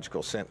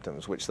neurological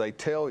symptoms, which they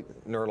tell,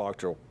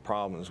 neurological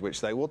problems, which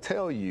they will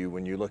tell you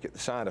when you look at the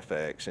side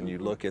effects and you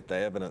look at the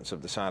evidence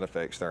of the side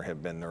effects, there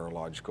have been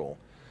neurological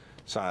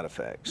side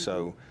effects.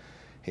 So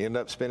he ended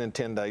up spending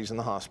 10 days in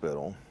the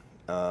hospital.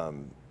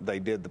 They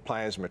did the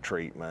plasma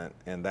treatment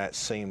and that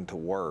seemed to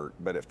work.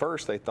 But at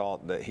first they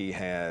thought that he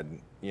had,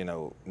 you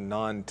know,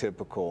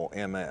 non-typical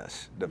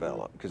MS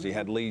develop because he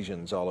had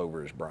lesions all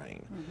over his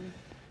brain.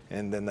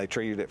 And then they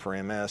treated it for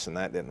MS and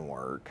that didn't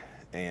work.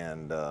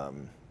 And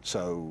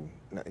so,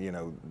 you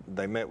know,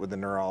 they met with the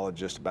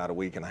neurologist about a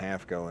week and a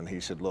half ago and he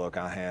said, look,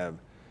 I have,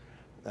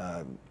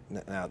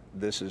 now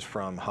this is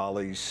from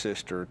Holly's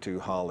sister to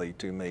Holly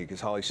to me, because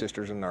Holly's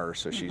sister's a nurse,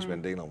 so she's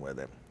been dealing with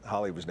it.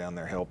 Holly was down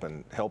there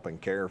helping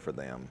care for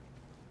them.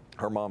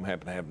 Her mom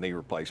happened to have knee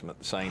replacement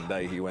the same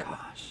day he went,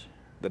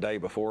 the day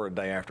before or the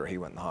day after he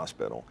went in the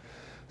hospital.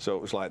 So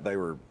it was like they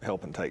were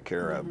helping take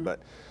care of. But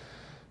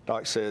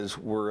Doc says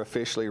we're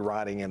officially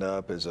writing it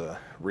up as a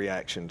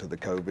reaction to the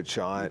COVID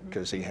shot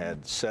because he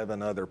had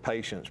 7 other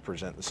patients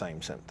present the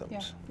same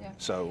symptoms.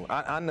 So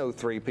I know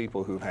 3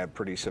 people who've had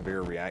pretty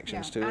severe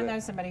reactions to it. I know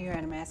somebody who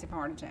had a massive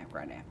heart attack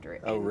right after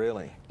it. Oh,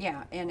 really?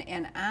 Yeah,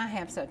 and I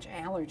have such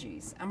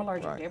allergies. I'm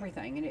allergic to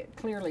everything, and it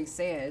clearly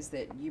says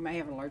that you may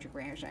have an allergic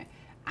reaction.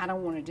 I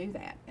don't want to do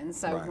that. And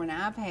so when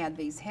I've had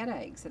these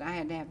headaches that I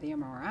had to have the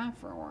MRI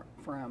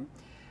from,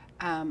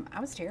 I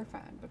was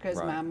terrified because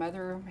my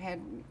mother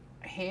had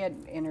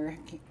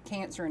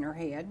cancer in her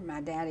head. My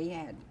daddy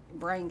had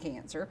brain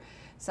cancer.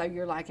 So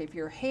you're like, if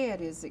your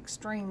head is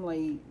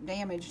extremely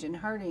damaged and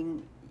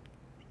hurting,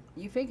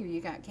 you figure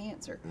you got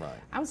cancer.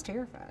 I was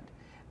terrified.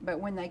 But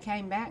when they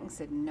came back and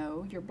said,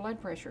 no, your blood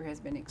pressure has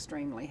been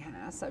extremely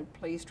high, so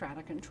please try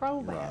to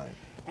control that.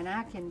 And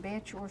I can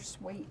bet your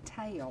sweet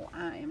tail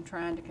I am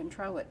trying to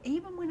control it.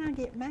 Even when I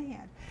get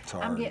mad,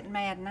 I'm getting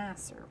mad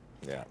nicer.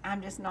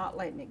 I'm just not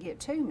letting it get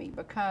to me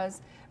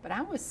but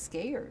I was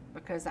scared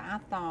because I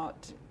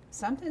thought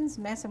something's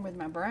messing with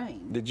my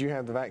brain. Did you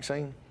have the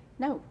vaccine?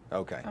 No.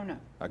 Okay. Oh, no.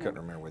 I couldn't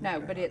remember whether No,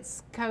 but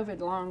it's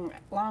COVID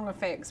long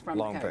effects from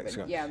the COVID. Effects.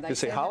 Yeah, they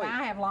see, said Holly, that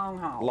I have long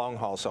haul. Long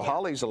haul. So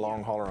Holly's a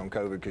long hauler on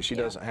COVID because she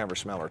doesn't have her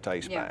smell or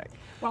taste back.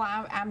 Well,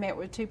 I met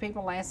with 2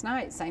 people last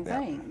night, same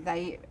thing.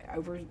 They,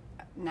 over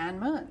 9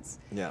 months.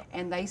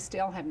 And they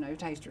still have no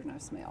taste or no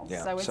smell.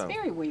 So it's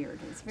very weird.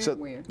 It's very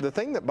weird. The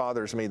thing that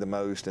bothers me the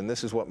most, and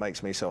this is what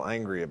makes me so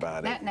angry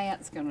about that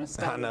gnat's going to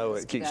stop. I know,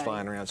 it keeps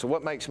flying around. So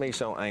what makes me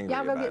so angry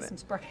about it? Y'all go get some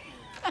spray.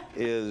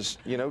 is,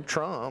 you know,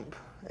 Trump,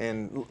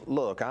 and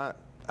look,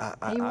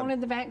 he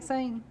wanted the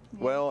vaccine.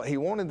 Well, he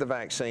wanted the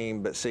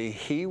vaccine, but see,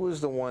 he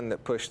was the one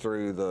that pushed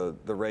through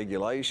the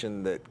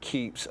regulation that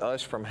keeps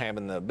us from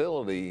having the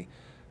ability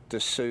to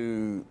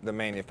sue the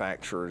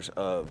manufacturers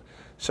of.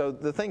 So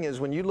the thing is,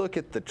 when you look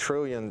at the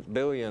trillions,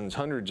 billions,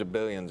 hundreds of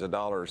billions of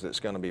dollars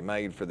that's going to be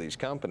made for these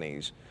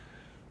companies,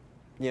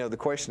 you know, the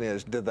question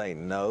is, do they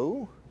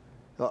know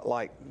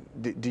like,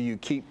 do you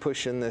keep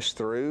pushing this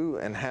through,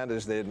 and how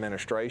does the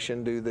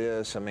administration do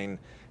this? I mean,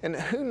 and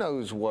who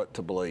knows what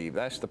to believe?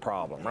 That's the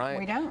problem, right?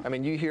 We don't. I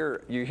mean, you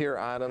hear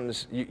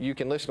items, you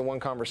can listen to one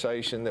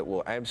conversation that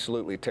will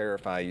absolutely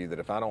terrify you, that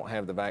if I don't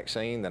have the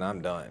vaccine, then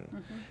I'm done.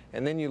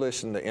 And then you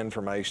listen to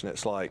information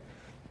that's like,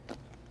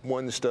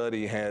 one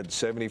study had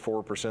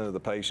 74% of the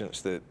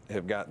patients that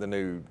have got the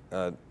new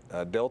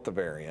Delta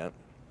variant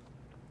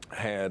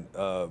had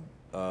the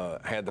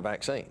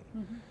vaccine.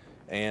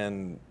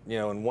 And, you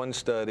know, in one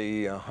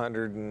study,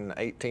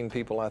 118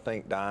 people, I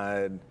think,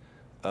 died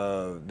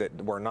that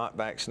were not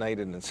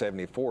vaccinated, and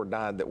 74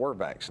 died that were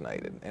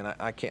vaccinated. And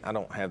I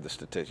don't have the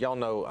statistics. Y'all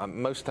know,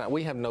 most of the time,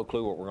 we have no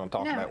clue what we're going to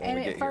talk about when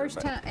we get here.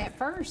 At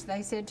first,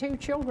 they said 2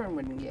 children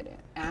wouldn't get it.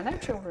 I know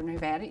children who've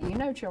had it. You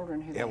know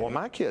children who've had it. Yeah, well,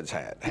 my kids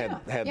had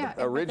the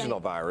original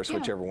virus,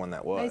 whichever one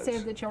that was. They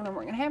said the children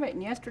weren't going to have it.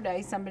 And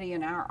yesterday, somebody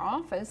in our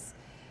office,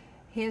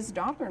 his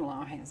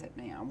daughter-in-law has it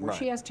now. Well,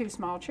 she has 2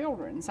 small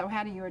children. So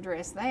how do you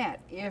address that?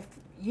 If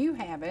you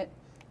have it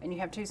and you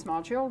have 2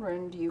 small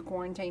children, do you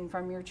quarantine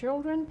from your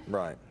children?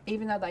 Right.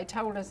 Even though they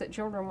told us that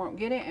children won't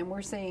get it, and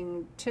we're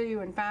seeing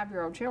 2- and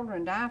 5-year-old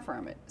children die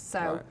from it.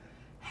 So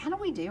how do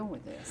we deal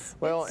with this?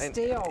 Well,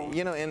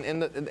 you know,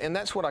 and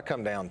that's what I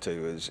come down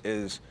to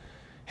is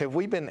have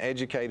we been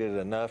educated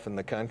enough in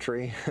the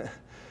country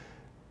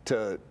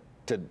to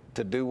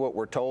do what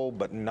we're told,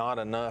 but not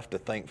enough to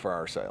think for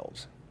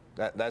ourselves?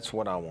 That's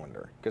what I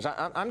wonder, because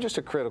I'm just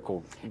a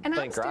critical thinker. And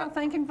I'm still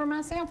thinking for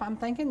myself. I'm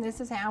thinking this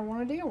is how I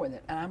want to deal with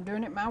it, and I'm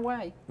doing it my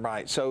way.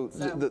 Right. So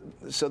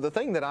the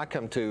thing that I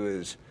come to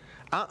is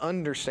I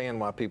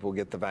understand why people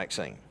get the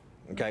vaccine.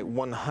 Okay,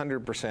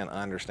 100%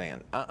 I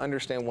understand. I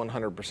understand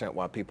 100%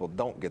 why people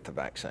don't get the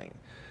vaccine.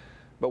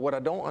 But what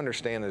I don't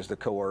understand is the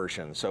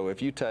coercion. So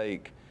if you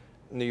take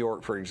New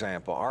York, for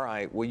example, all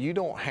right, well, you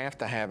don't have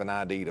to have an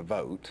ID to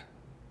vote.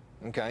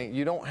 Okay,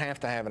 you don't have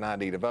to have an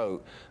ID to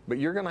vote, but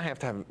you're going to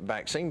have a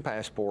vaccine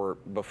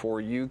passport before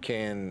you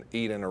can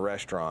eat in a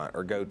restaurant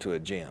or go to a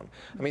gym.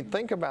 I mean,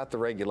 think about the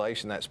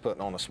regulation that's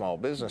putting on a small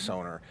business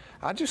owner.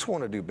 I just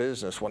want to do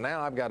business. Well,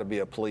 now I've got to be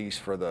a police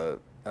for the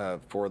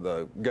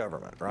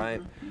government,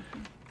 right?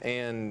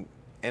 And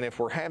if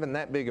we're having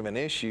that big of an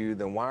issue,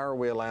 then why are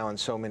we allowing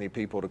so many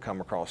people to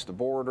come across the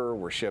border?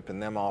 We're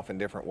shipping them off in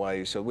different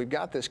ways. So we've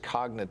got this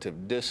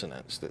cognitive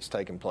dissonance that's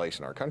taking place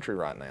in our country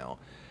right now.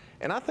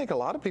 And I think a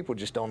lot of people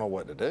just don't know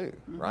what to do,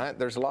 right?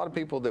 There's a lot of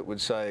people that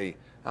would say,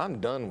 I'm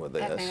done with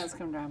this. That man's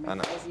going to drive me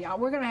crazy, y'all.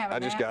 We're going to have a I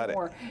just got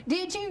war. it.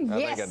 Did you?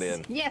 I think I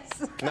did. Yes.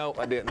 No,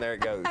 I didn't. There it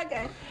goes.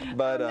 Okay.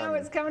 But no,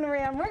 it's coming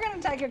around. We're going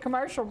to take a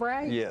commercial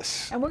break.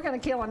 Yes. And we're going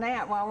to kill a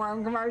gnat while we're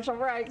on commercial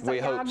break. So we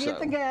hope y'all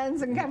get the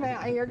guns and come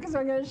out here, because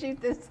we're going to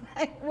shoot this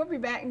thing. We'll be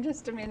back in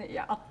just a minute,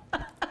 y'all.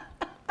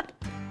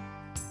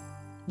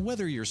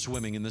 Whether you're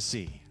swimming in the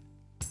sea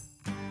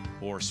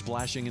or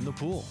splashing in the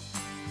pool,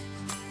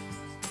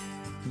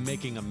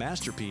 making a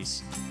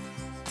masterpiece,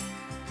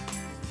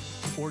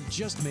 or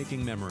just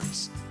making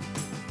memories,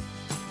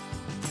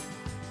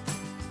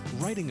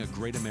 writing a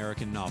great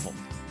American novel,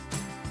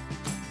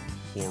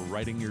 or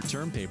writing your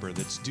term paper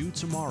that's due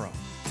tomorrow.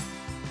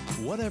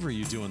 Whatever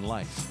you do in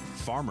life,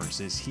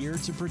 Farmers is here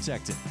to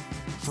protect it.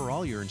 For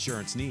all your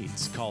insurance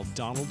needs, call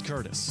Donald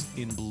Curtis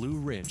in Blue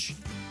Ridge.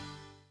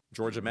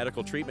 Georgia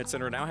Medical Treatment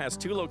Center now has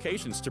 2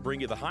 locations to bring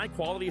you the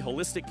high-quality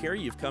holistic care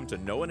you've come to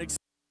know and expect.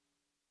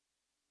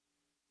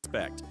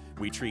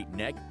 We treat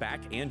neck,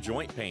 back, and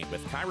joint pain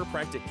with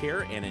chiropractic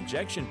care and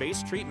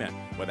injection-based treatment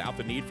without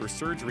the need for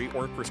surgery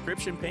or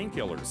prescription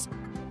painkillers.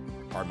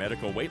 Our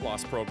medical weight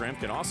loss program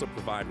can also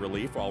provide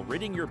relief while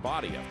ridding your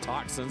body of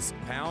toxins,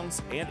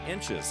 pounds, and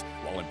inches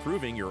while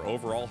improving your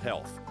overall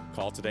health.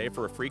 Call today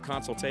for a free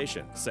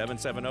consultation,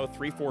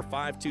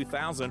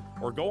 770-345-2000,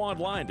 or go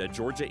online to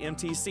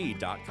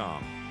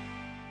georgiamtc.com.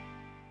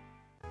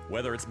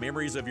 Whether it's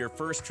memories of your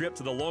first trip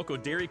to the local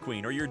Dairy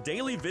Queen or your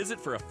daily visit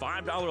for a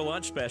 $5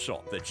 lunch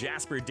special, the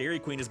Jasper Dairy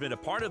Queen has been a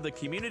part of the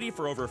community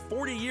for over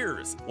 40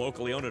 years.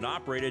 Locally owned and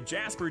operated,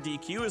 Jasper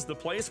DQ is the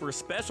place where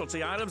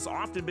specialty items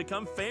often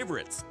become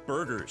favorites.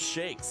 Burgers,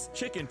 shakes,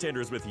 chicken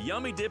tenders with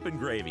yummy dip and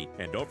gravy,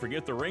 and don't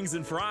forget the rings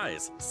and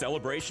fries.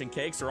 Celebration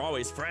cakes are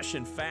always fresh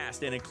and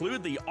fast and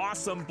include the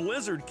awesome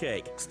Blizzard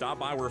cake. Stop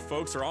by where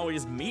folks are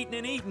always meeting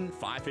and eating,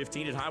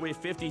 515 at Highway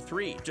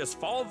 53. Just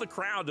follow the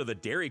crowd to the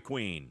Dairy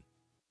Queen.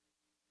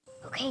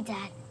 Okay,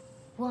 Dad.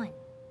 1,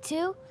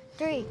 2,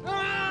 3.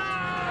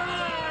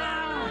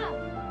 Ah!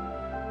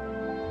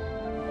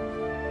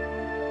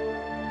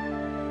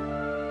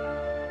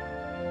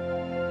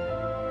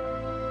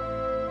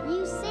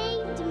 You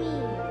saved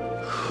me.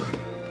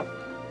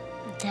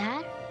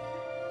 Dad?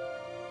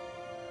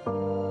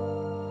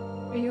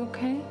 Are you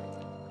okay?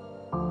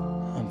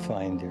 I'm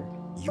fine, dear.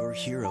 Your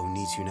hero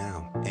needs you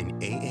now, and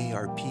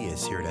AARP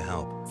is here to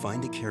help.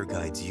 Find the care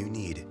guides you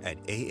need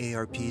at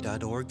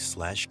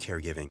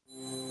aarp.org/caregiving.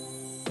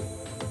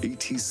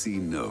 ATC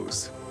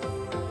knows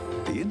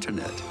the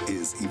internet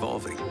is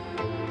evolving,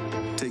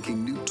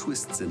 taking new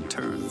twists and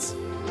turns.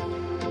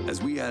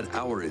 As we add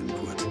our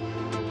input,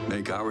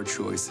 make our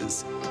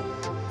choices,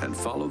 and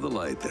follow the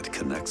light that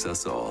connects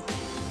us all.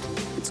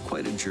 It's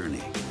quite a journey,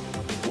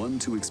 one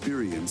to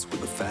experience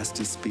with the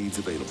fastest speeds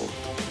available.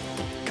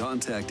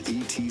 Contact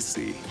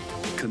ETC.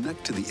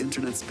 Connect to the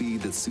internet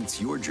speed that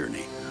suits your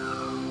journey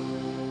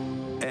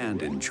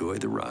and enjoy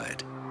the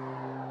ride.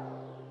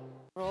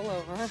 Roll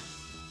over.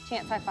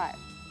 Chance high five.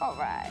 All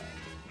right.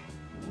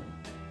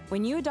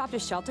 When you adopt a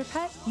shelter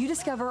pet, you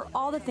discover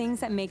all the things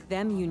that make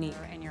them unique.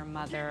 And your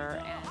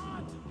mother and...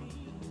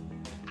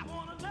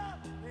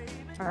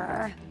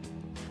 I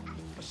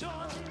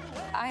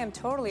am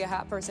totally a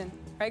hot person.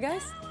 Right,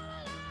 guys?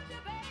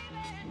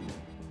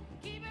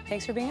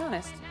 Thanks for being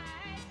honest.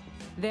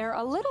 They're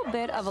a little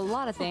bit of a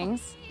lot of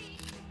things,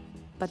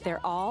 but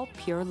they're all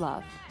pure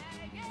love.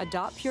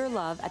 Adopt pure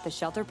love at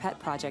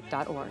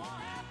theshelterpetproject.org.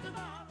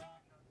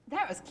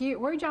 That was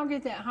cute. Where'd y'all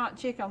get that hot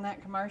chick on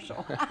that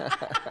commercial?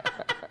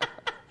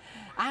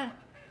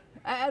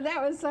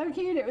 That was so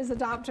cute. It was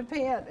Adopt a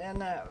Pet,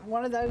 and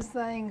one of those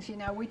things, you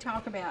know, we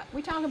talk about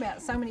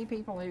so many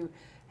people who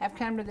have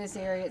come to this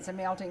area. It's a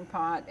melting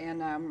pot,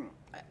 and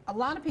a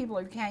lot of people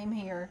who came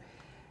here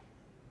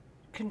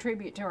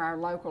contribute to our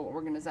local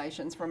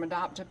organizations, from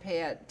Adopt a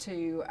Pet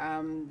to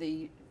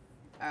the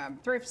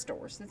thrift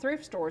stores. The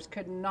thrift stores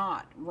could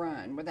not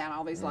run without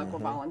all these local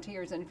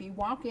volunteers, and if you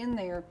walk in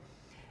there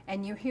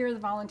and you hear the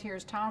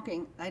volunteers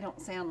talking, they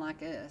don't sound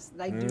like us.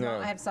 They do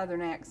not have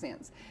Southern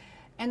accents.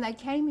 And they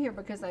came here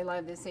because they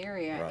love this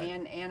area,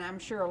 and I'm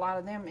sure a lot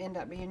of them end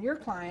up being your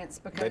clients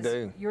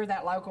because you're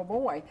that local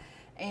boy.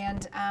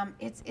 And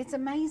it's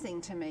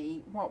amazing to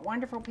me what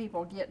wonderful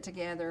people get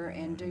together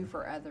and do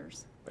for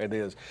others. It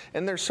is.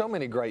 And there's so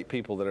many great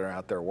people that are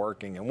out there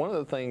working. And one of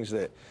the things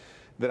that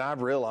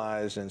I've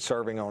realized in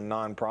serving on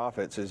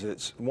nonprofits is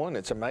it's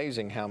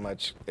amazing how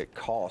much it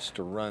costs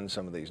to run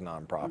some of these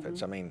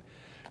nonprofits. I mean,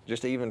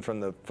 just even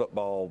from the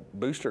football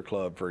booster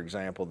club, for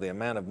example, the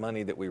amount of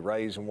money that we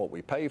raise and what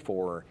we pay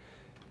for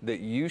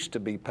that used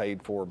to be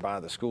paid for by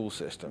the school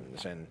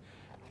systems. And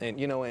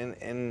you know,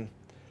 and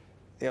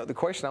you know, the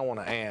question I want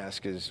to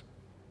ask is,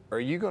 are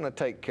you going to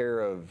take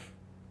care of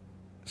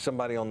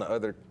somebody on the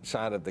other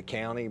side of the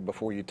county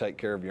before you take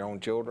care of your own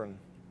children?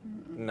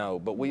 No,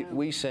 but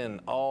we send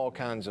all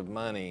kinds of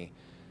money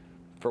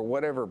for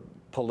whatever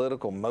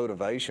political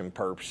motivation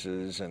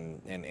purposes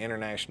and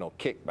international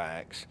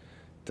kickbacks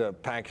to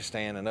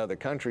Pakistan and other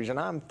countries, and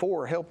I'm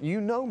for help.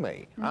 You know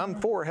me. I'm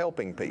for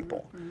helping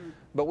people.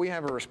 But we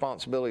have a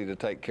responsibility to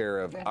take care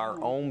of our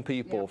own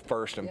people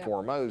first and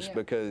foremost,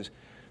 because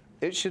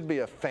it should be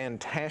a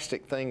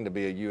fantastic thing to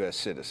be a U.S.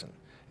 citizen.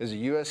 As a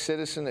U.S.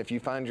 citizen, if you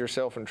find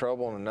yourself in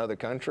trouble in another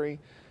country,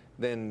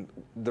 then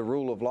the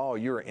rule of law,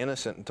 you're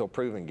innocent until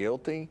proven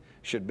guilty,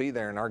 should be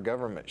there, and our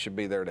government should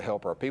be there to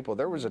help our people.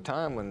 There was a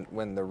time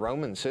when the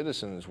Roman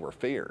citizens were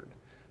feared,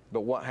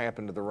 but what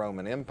happened to the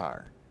Roman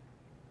Empire?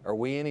 Are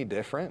we any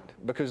different?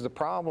 Because the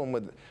problem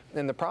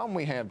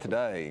we have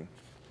today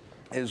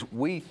is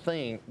we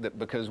think that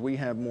because we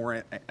have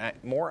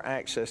more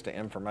access to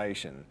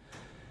information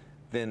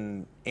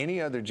than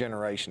any other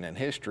generation in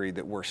history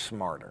that we're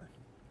smarter.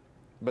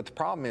 But the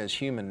problem is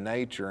human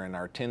nature and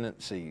our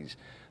tendencies,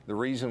 the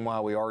reason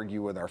why we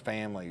argue with our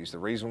families, the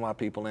reason why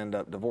people end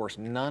up divorced,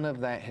 none of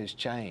that has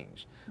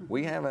changed.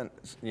 We haven't,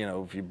 you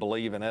know, if you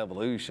believe in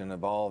evolution,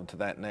 evolved to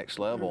that next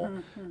level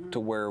to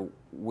where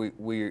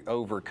we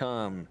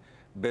overcome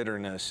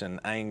bitterness and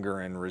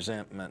anger and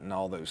resentment and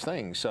all those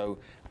things. So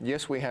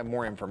yes, we have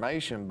more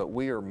information, but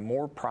we are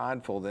more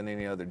prideful than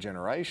any other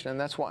generation, and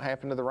that's what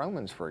happened to the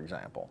Romans, for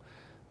example.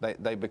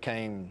 They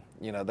became,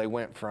 you know, they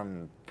went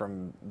from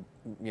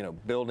you know,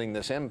 building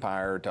this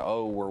empire to,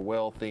 oh, we're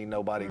wealthy,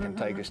 nobody can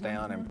take us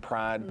down, and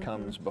pride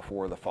comes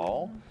before the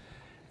fall.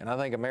 And I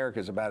think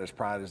America's about as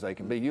proud as they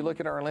can be. You look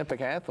at our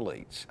Olympic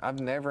athletes. I've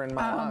never in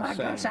my life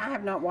seen. Oh my gosh, I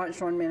have not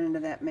watched 1 minute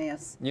of that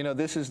mess. You know,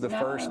 this is the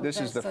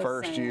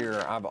first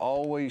year. I've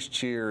always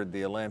cheered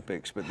the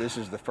Olympics, but this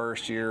is the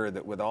first year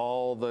that with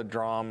all the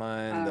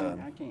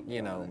drama and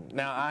you know.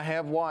 Now I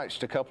have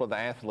watched a couple of the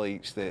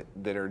athletes that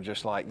are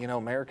just like, you know,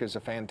 America's a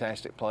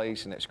fantastic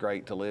place and it's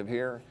great to live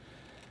here.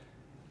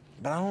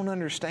 But I don't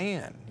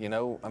understand, you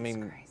know, I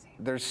mean,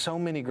 there's so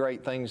many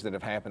great things that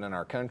have happened in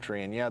our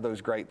country, and yeah,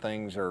 those great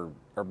things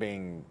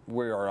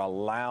we are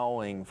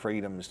allowing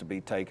freedoms to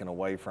be taken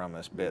away from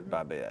us bit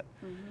by bit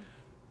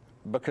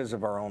because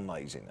of our own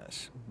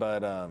laziness.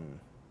 But,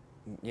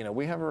 you know,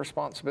 we have a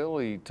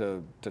responsibility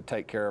to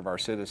take care of our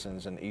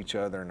citizens and each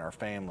other and our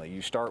family.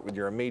 You start with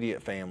your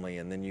immediate family,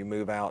 and then you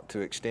move out to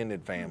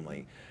extended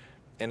family.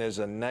 And as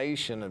a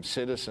nation of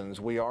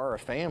citizens, we are a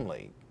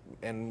family.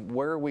 And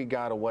where we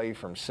got away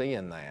from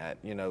seeing that,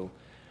 you know,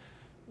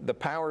 the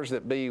powers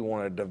that be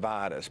want to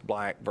divide us,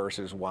 black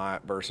versus white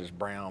versus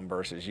brown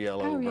versus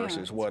yellow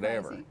versus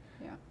whatever.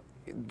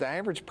 The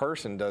average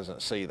person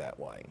doesn't see that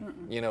way.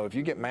 You know, if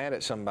you get mad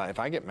at somebody, if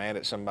I get mad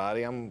at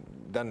somebody,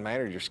 doesn't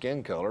matter your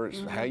skin color, it's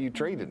how you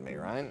treated me,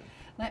 right?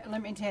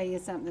 Let me tell you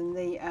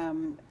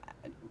something.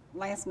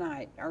 Last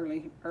night,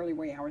 early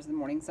wee hours of the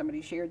morning,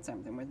 somebody shared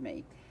something with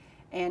me.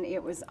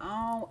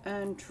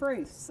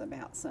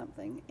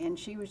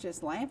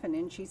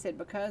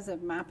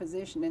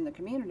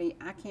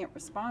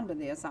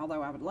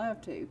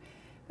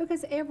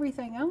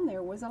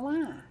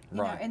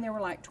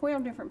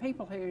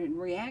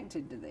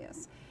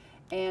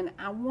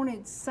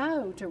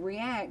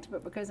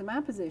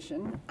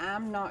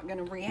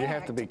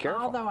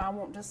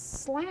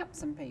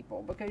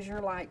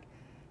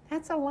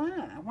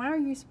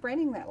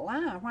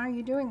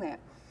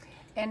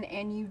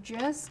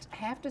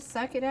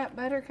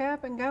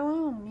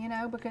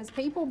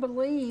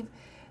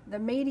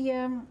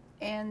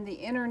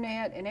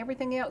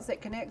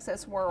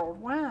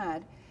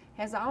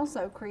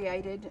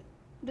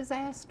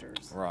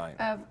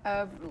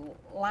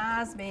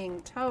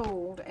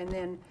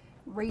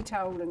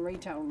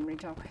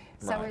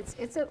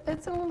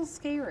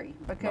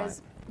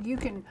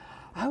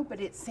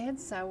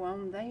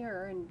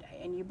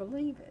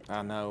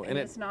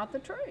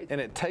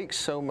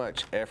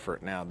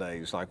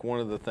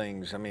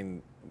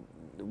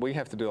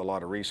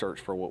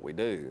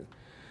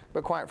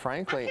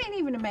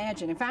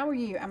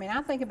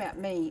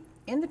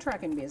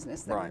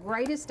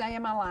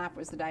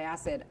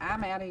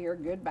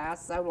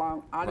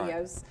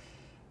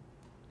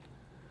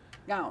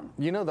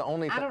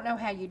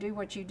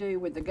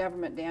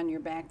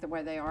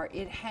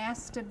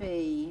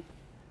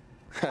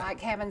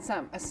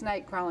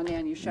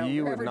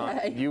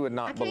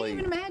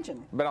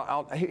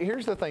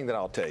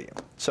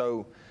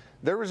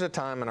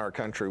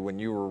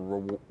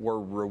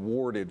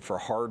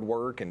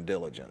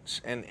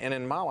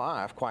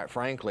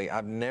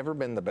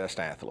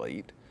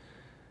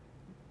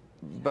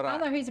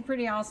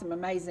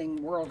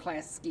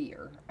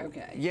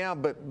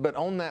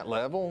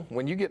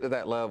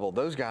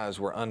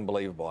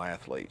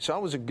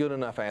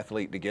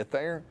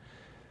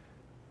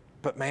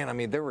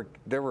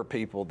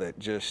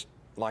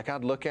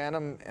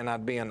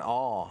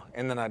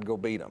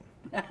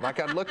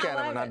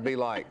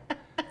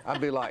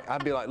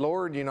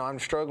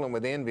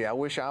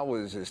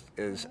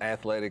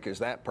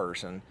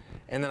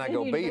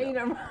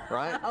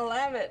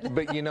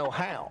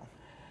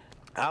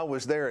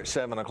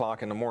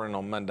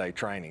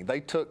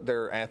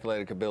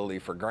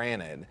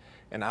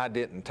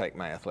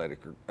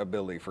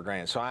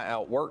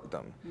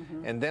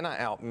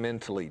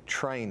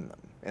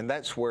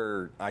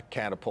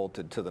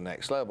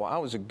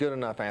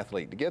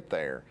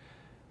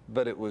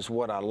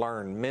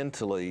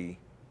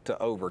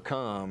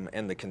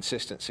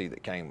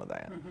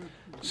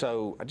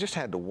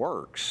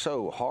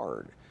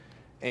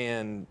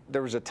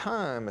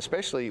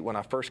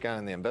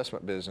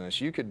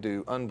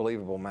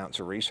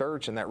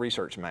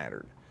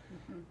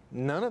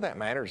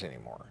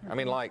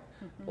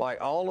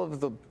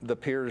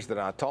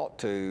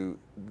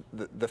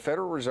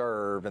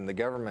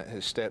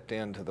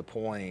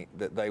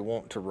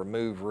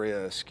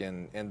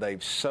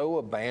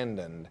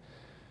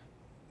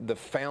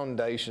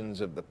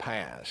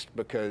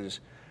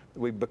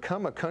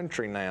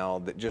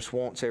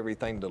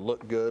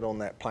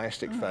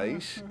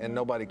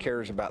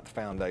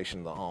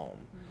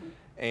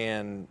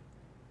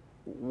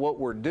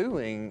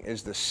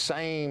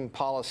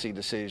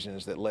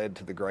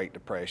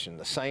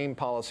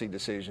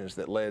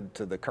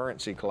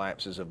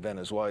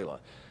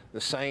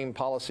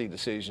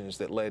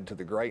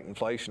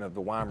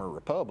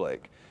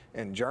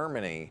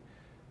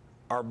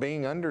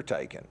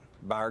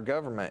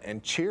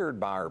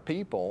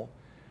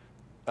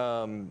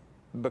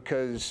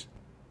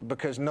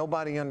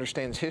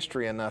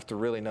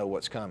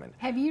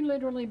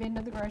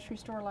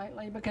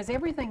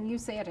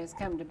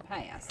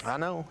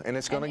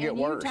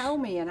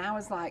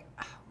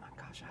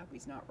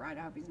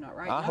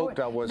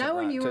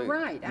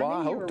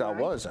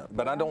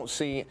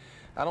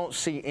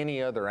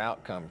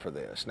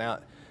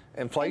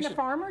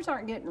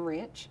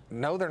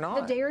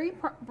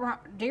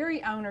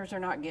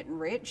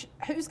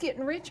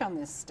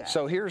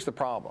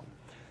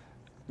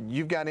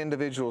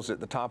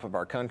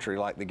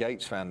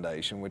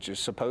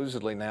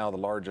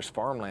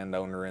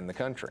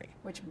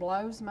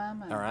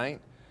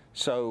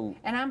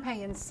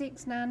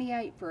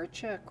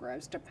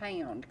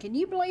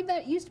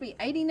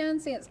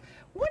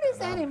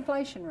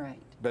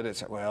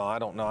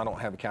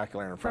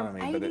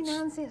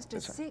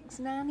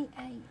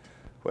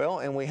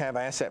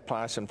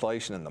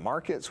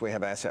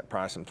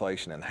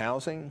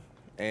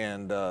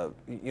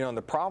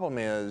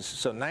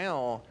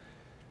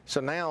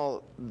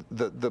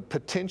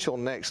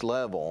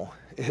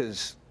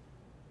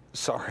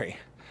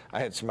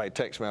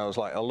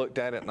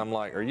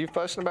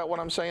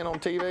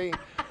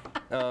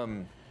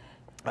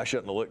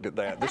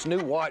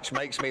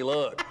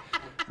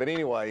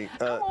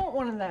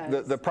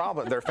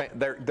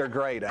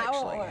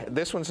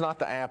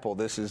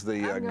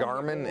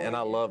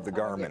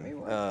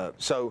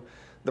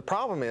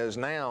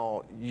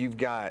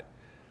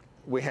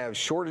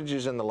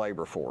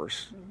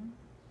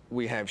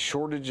 we have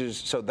shortages,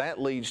 so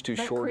that leads to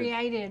shortage.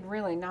 Created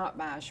really not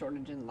by a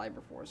shortage in the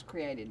labor force,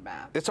 created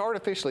by. It's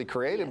artificially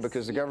created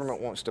because the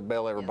government wants to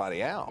bail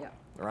everybody out,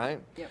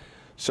 right? Yep.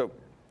 So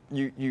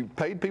you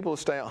paid people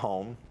to stay at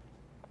home,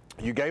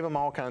 you gave them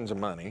all kinds of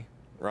money,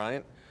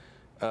 right?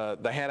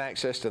 They had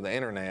access to the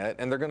internet,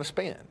 and they're going to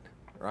spend,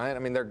 right? I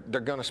mean, they're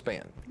going to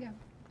spend. Yeah.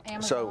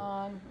 Amazon.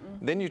 So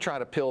then you try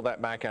to peel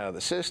that back out of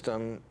the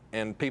system,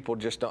 and people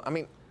just don't. I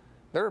mean,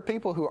 there are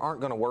people who aren't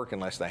going to work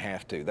unless they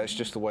have to. That's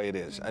just the way it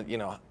is. You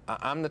know,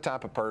 I'm the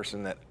type of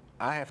person that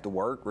I have to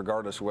work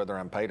regardless of whether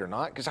I'm paid or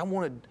not, because I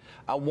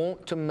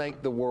want to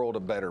make the world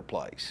a better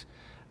place.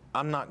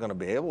 I'm not going to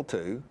be able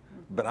to,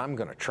 but I'm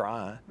going to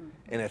try.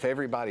 And if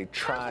everybody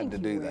tried to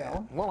do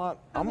that, well,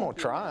 I'm going to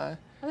try.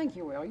 I think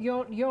you will.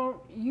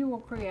 You will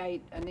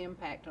create an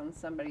impact on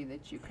somebody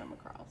that you come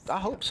across. I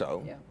hope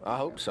so. Yeah. I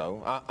hope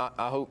so.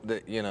 I hope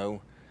that, you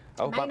know.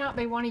 It may not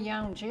be one of your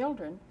own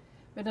children,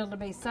 but it'll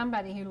be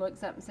somebody who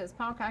looks up and says,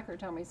 Paul Kiker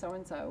told me so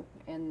and so,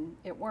 and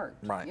it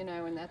worked. Right. You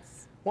know, and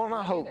that's. Well, and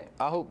I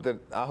hope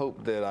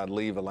that I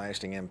leave a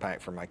lasting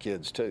impact for my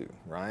kids too,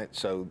 right?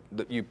 So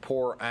that you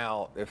pour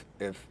out.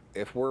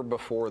 If we're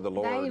before the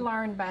Lord, they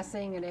learn by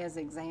seeing it as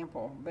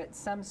example, but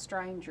some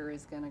stranger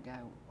is going to go,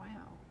 wow.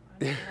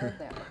 I never heard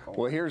that before.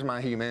 Well, here's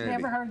my humanity.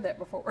 Never heard that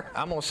before.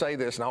 I'm going to say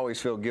this, and I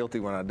always feel guilty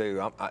when I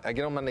do. I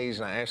get on my knees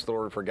and I ask the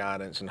Lord for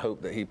guidance and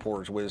hope that He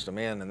pours wisdom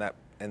in,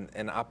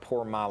 and I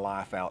pour my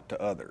life out to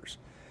others.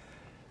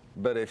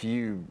 But if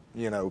you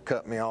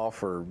cut me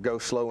off or go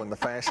slow in the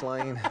fast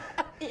lane,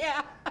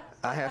 yeah,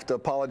 I have to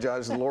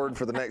apologize to the Lord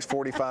for the next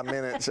 45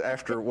 minutes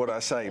after what I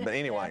say. But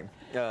anyway,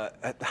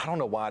 I don't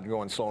know why I'm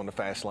going slow in the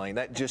fast lane.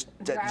 That just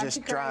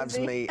drives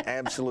me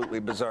absolutely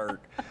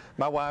berserk.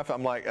 My wife,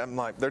 I'm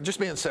like, they're just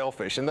being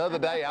selfish. And the other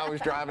day I was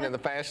driving in the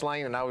fast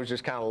lane and I was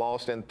just kind of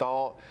lost in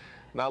thought.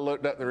 And I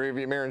looked up in the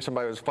rearview mirror and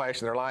somebody was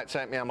flashing their lights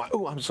at me. I'm like,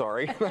 oh, I'm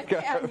sorry.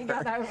 Yeah, you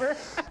got over.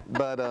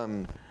 But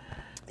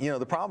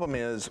the problem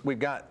is we've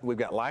got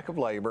lack of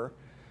labor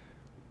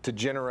to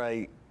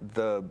generate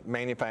the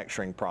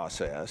manufacturing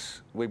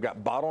process. We've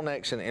got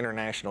bottlenecks in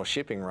international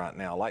shipping right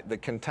now. Like the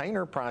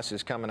container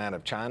prices coming out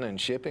of China and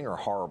shipping are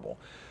horrible.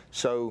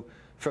 So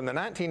from the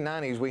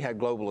 1990s, we had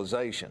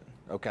globalization.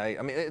 Okay,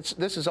 I mean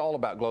this is all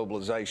about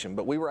globalization.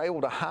 But we were able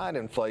to hide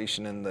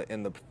inflation in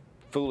the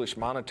foolish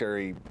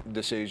monetary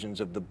decisions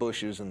of the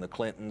Bushes and the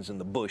Clintons and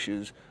the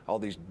Bushes, all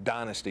these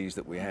dynasties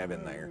that we have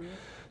in there.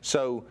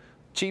 So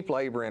cheap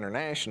labor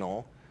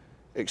international,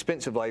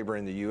 expensive labor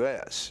in the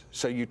U.S.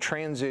 So you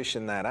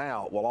transition that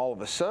out. Well, all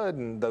of a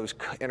sudden, those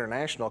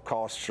international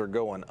costs are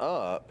going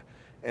up,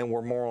 and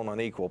we're more on an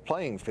equal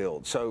playing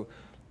field. So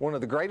one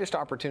of the greatest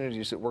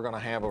opportunities that we're going to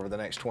have over the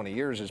next 20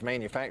 years is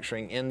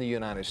manufacturing in the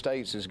United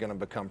States is going to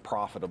become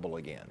profitable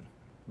again.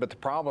 But the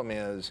problem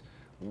is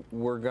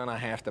we're going to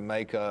have to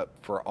make up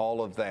for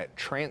all of that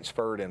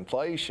transferred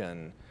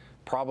inflation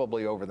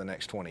probably over the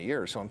next 20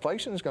 years. So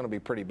inflation is going to be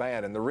pretty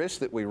bad, and the risk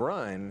that we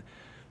run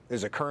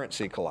is a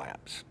currency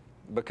collapse.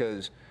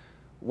 Because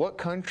what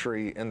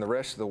country in the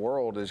rest of the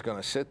world is going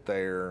to sit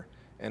there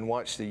and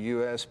watch the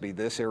U.S. be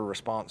this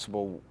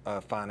irresponsible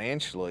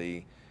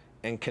financially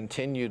and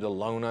continue to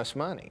loan us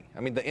money?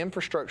 I mean, the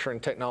infrastructure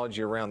and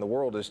technology around the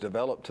world is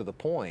developed to the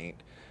point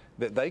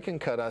that they can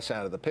cut us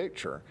out of the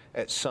picture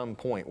at some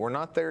point. We're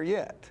not there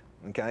yet,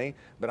 okay?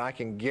 But I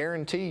can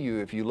guarantee you,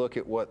 if you look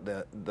at what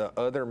the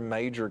other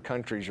major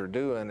countries are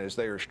doing, is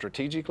they are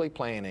strategically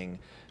planning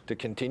to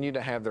continue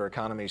to have their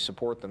economies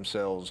support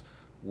themselves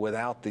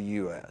without the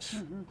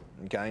U.S.,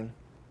 okay?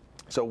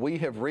 So we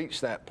have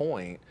reached that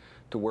point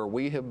to where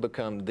we have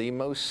become the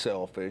most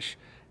selfish,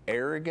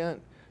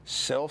 arrogant,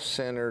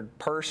 self-centered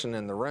person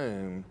in the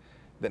room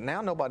that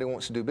now nobody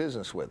wants to do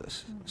business with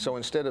us. So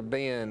instead of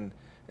being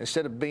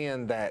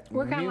that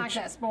we're kind of like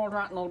that spoiled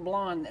rotten little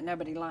blonde that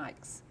nobody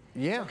likes.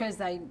 Yeah. Because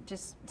they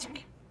just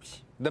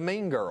the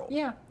mean girl.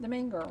 Yeah, the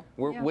mean girl.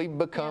 We've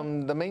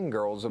become the mean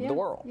girls of the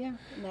world. Yeah,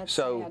 and that's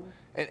so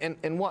sad.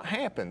 And what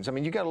happens? I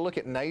mean, you got to look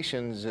at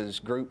nations as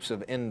groups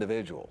of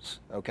individuals,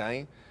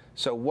 okay?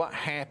 So what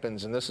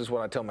happens, and this is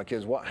what I tell my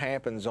kids, what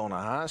happens on a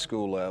high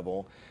school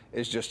level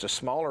is just a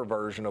smaller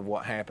version of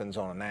what happens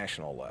on a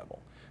national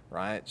level,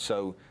 right?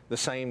 So the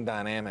same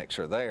dynamics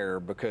are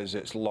there because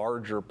it's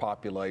larger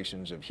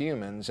populations of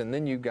humans, and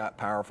then you've got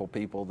powerful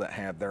people that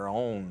have their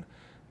own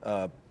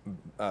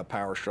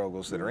power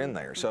struggles that are in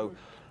there. So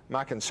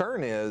my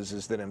concern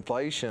is that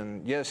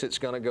inflation, yes, it's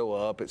going to go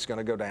up, it's going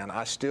to go down.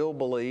 I still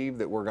believe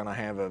that we're going to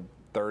have a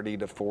 30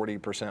 to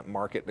 40%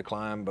 market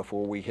decline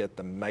before we hit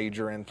the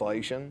major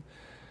inflation.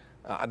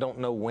 I don't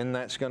know when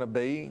that's going to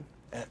be.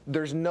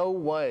 There's no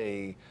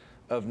way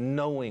of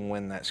knowing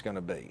when that's going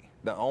to be.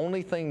 The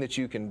only thing that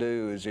you can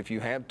do is if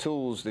you have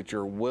tools that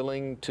you're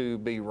willing to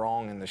be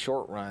wrong in the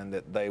short run,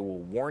 that they will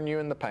warn you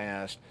in the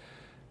past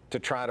to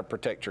try to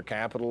protect your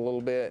capital a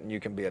little bit, and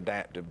you can be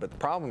adaptive. But the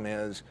problem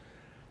is,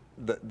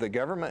 the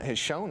government has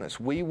shown us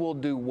we will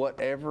do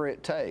whatever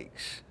it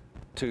takes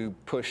to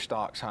push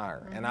stocks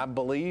higher. And I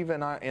believe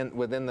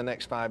within the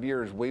next 5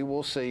 years, we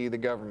will see the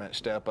government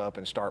step up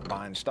and start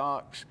buying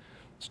stocks,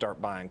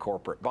 start buying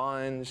corporate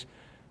bonds,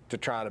 to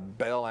try to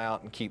bail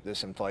out and keep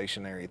this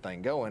inflationary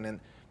thing going.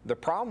 And the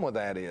problem with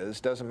that is,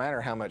 doesn't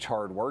matter how much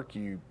hard work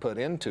you put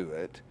into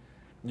it,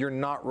 you're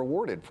not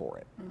rewarded for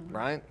it,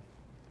 right?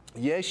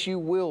 Yes, you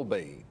will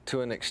be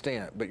to an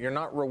extent, but you're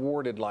not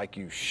rewarded like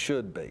you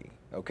should be,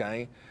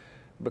 okay?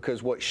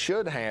 Because what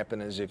should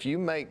happen is if you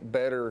make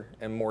better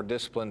and more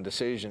disciplined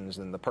decisions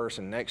than the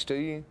person next to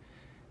you,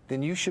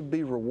 then you should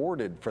be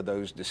rewarded for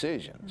those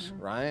decisions,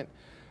 right?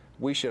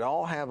 We should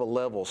all have a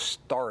level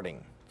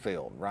starting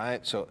field,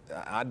 right? So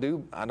I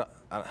don't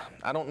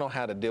know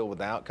how to deal with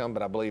the outcome,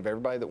 but I believe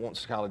everybody that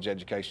wants a college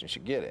education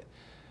should get it.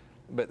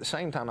 But at the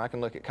same time, I can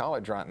look at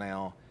college right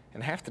now,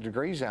 and half the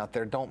degrees out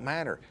there don't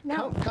matter.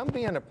 No. Come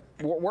be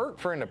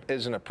work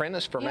as an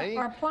apprentice for me.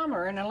 Or a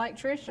plumber, an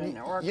electrician,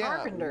 or a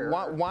carpenter.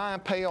 Why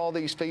pay all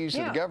these fees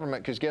to the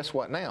government? Because guess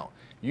what now?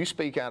 You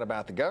speak out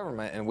about the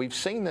government, and we've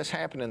seen this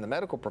happen in the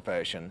medical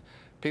profession.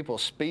 People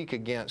speak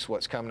against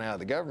what's coming out of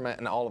the government,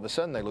 and all of a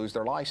sudden they lose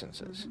their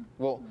licenses.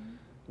 Well,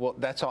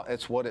 that's all.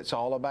 It's what it's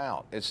all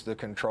about. It's the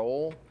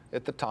control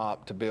at the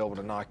top to be able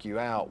to knock you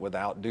out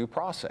without due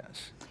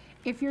process.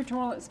 If your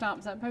toilet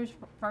stops up, who's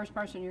the first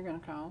person you're going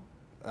to call?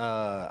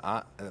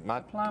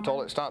 My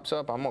toilet stops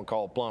up, I'm going to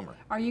call a plumber.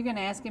 Are you going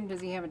to ask him,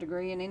 does he have a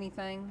degree in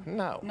anything?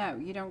 No. No,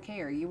 you don't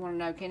care. You want to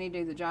know, can he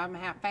do the job and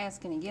how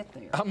fast can he get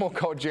there? I'm going to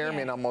call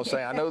Jeremy and I'm going to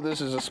say, I know this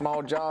is a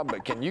small job,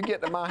 but can you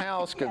get to my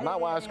house? Because my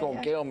wife's going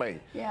to kill me.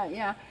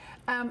 Yeah.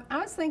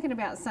 I was thinking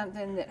about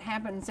something that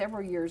happened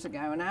several years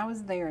ago, and I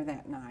was there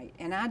that night.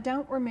 And I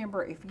don't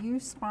remember if you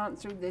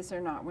sponsored this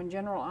or not when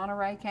General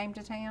Honore came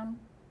to town.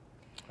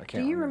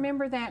 Do you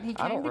remember that? He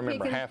came I don't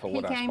remember half of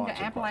what I He came to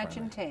sponsored,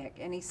 Appalachian Tech,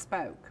 and he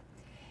spoke.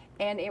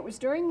 And it was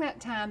during that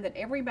time that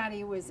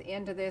everybody was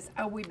into this,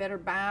 oh, we better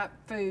buy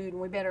food,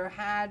 and we better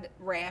hide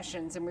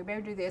rations, and we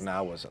better do this. No,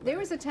 I wasn't there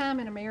was a time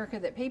in America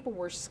that people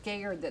were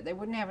scared that they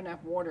wouldn't have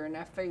enough water,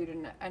 enough food,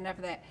 and enough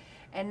of that.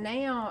 And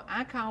now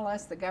I call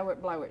us the go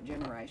it, blow it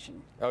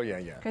generation. Oh, yeah.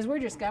 Because we're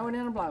just going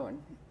in and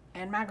blowing.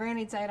 And my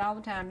granny'd say it all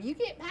the time, you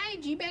get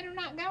paid, you better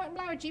not go and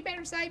blow it. You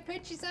better say,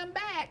 put you some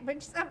back.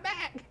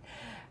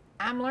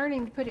 I'm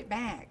learning to put it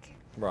back.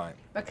 Right.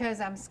 Because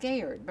I'm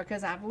scared,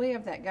 because I've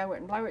lived that go it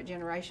and blow it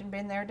generation,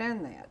 been there,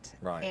 done that.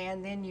 Right.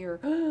 And then you're,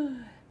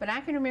 but I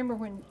can remember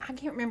when, I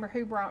can't remember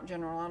who brought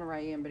General Honore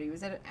in, but he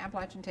was at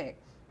Appalachian Tech.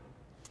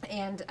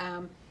 And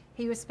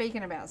he was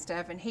speaking about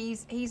stuff, and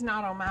he's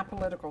not on my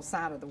political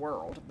side of the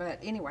world, but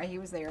anyway, he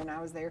was there and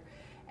I was there.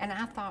 And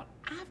I thought,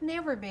 I've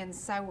never been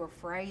so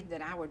afraid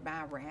that I would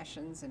buy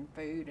rations and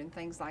food and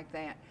things like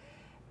that.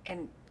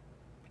 And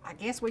I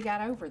guess we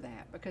got over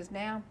that, because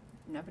now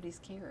nobody's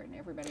caring.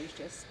 Everybody's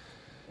just,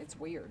 it's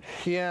weird.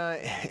 Yeah,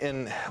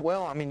 and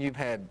well, I mean, you've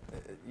had,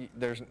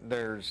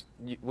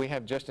 we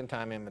have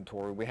just-in-time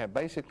inventory. We have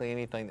basically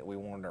anything that we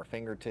want at our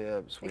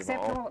fingertips.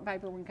 Except toilet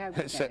paper when COVID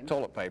came. Except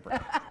toilet paper.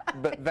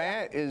 But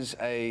that is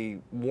a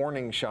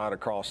warning shot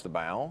across the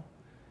bow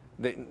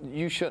that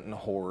you shouldn't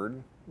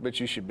hoard, but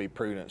you should be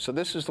prudent. So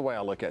this is the way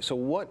I look at it. So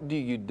what do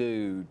you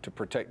do to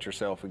protect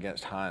yourself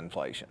against high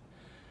inflation?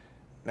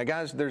 Now,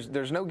 guys,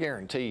 there's no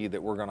guarantee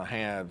that we're going to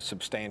have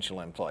substantial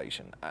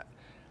inflation.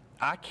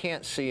 I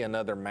can't see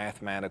another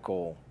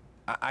mathematical,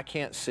 I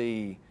can't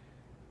see,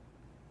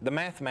 the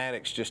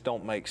mathematics just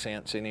don't make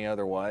sense any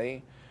other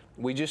way.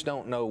 We just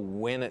don't know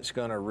when it's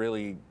going to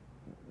really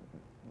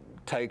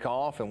take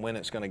off and when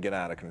it's going to get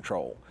out of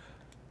control.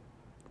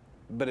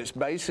 But it's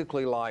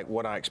basically like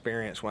what I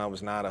experienced when I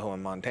was in Idaho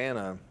and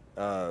Montana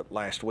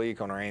last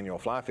week on our annual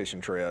fly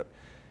fishing trip.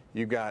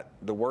 You've got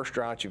the worst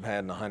drought you've had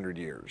in 100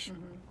 years.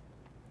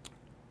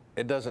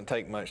 It doesn't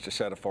take much to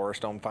set a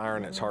forest on fire,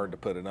 and it's hard to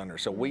put it under.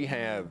 So we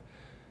have,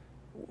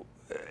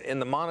 in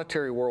the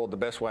monetary world, the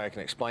best way I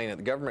can explain it,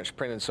 the government's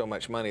printed so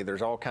much money,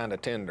 there's all kind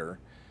of tender,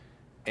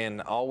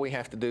 and all we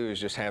have to do is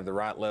just have the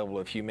right level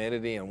of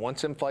humidity, and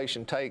once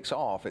inflation takes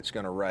off, it's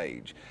going to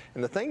rage.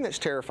 And the thing that's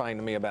terrifying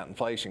to me about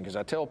inflation, because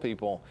I tell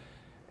people,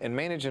 in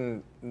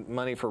managing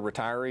money for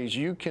retirees,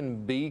 you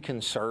can be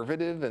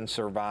conservative and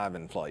survive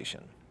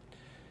inflation.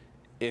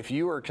 If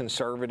you are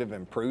conservative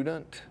and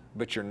prudent,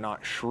 but you're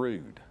not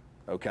shrewd,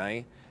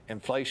 okay,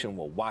 inflation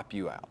will wipe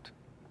you out.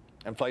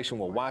 Inflation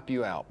will wipe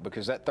you out,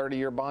 because that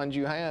 30-year bond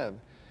you have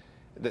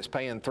that's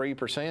paying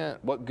 3%,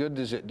 what good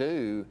does it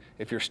do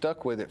if you're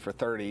stuck with it for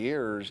 30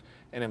 years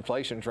and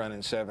inflation's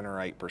running 7 or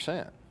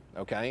 8%,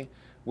 okay?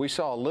 We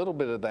saw a little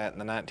bit of that in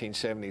the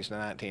 1970s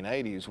and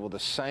 1980s with the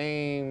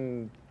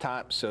same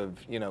types of,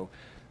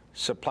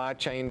 supply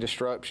chain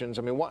disruptions.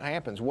 I mean, what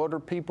happens? What are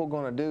people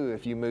going to do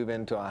if you move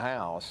into a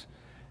house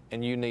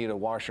and you need a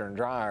washer and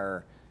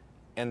dryer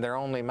and they're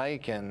only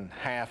making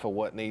half of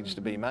what needs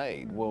to be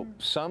made? Well,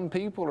 some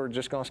people are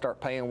just going to start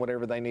paying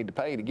whatever they need to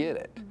pay to get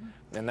it.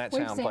 And that's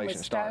how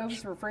inflation starts.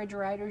 Stoves,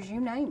 refrigerators,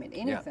 you name it,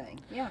 anything.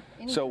 Yeah,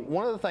 anything. So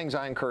one of the things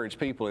I encourage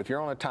people, if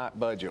you're on a tight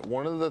budget,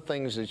 one of the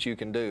things that you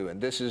can do, and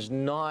this is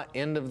not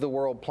end of the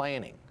world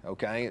planning,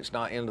 okay? It's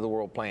not end of the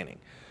world planning.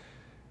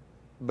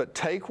 But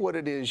take what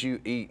it is you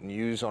eat and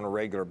use on a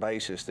regular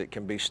basis that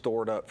can be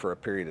stored up for a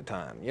period of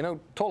time.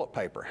 Toilet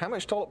paper. How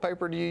much toilet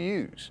paper do you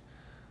use?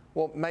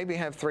 Well, maybe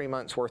have 3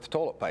 months worth of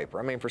toilet paper.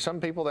 I mean, for some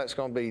people, that's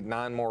going to be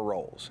 9 more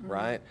rolls,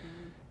 right?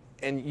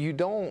 And you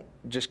don't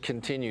just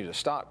continue to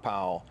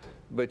stockpile,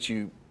 but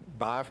you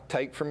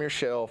take from your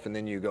shelf and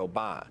then you go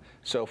buy.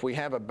 So if we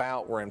have a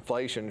bout where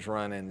inflation's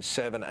running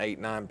 7, 8,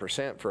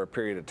 9% for a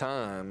period of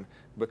time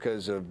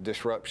because of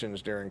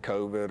disruptions during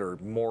COVID or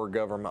more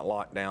government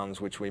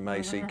lockdowns, which we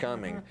may see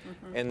coming,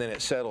 and then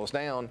it settles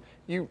down,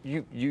 you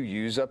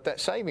use up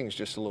that savings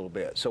just a little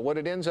bit. So what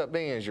it ends up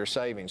being is your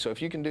savings. So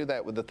if you can do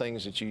that with the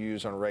things that you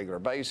use on a regular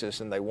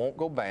basis and they won't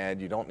go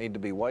bad, you don't need to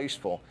be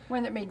wasteful.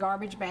 Whether it be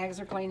garbage bags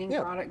or cleaning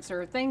products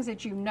or things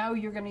that you know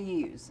you're going to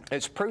use.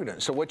 It's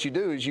prudent. So what you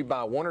do is you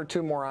buy 1 or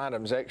 2 more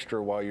items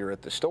extra while you're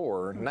at the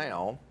store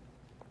now,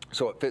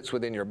 so it fits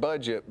within your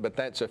budget, but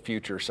that's a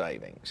future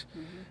savings.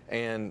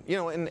 And, you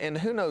know, and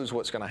who knows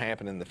what's going to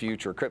happen in the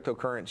future.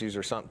 Cryptocurrencies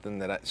are something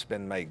that's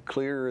been made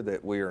clear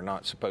that we are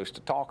not supposed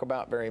to talk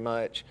about very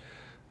much.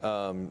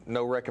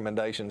 No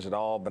recommendations at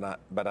all,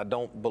 but I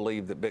don't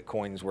believe that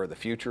Bitcoin's where the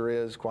future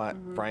is, quite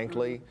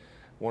frankly.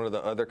 One of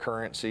the other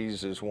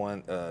currencies is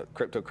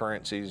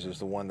cryptocurrencies is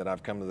the one that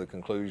I've come to the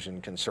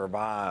conclusion can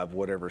survive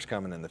whatever's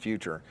coming in the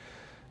future.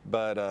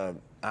 But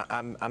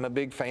I'm a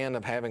big fan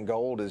of having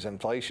gold as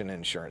inflation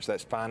insurance.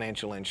 That's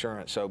financial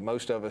insurance. So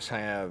most of us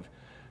have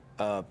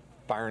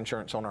fire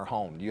insurance on our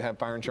home. Do you have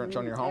fire insurance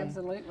on your home?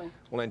 Absolutely.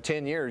 Well, in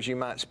 10 years, you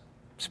might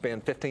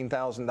spend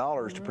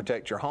 $15,000 to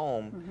protect your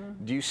home.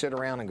 Do you sit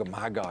around and go,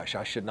 my gosh,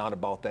 I should not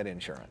have bought that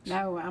insurance?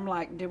 No, I'm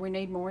like, do we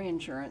need more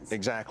insurance?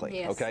 Exactly.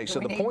 Yes, okay, do so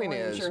we the need point more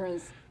is,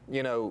 insurance?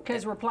 you know,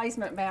 because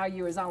replacement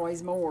value is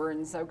always more,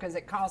 and so because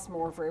it costs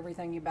more for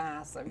everything you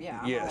buy. So yeah,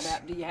 I'm all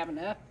about, do you have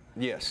enough?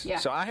 Yes. Yeah.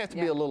 So I have to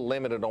be a little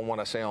limited on what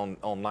I say on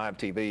live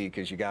TV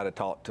because you got to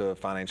talk to a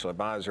financial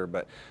advisor.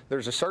 But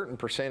there's a certain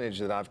percentage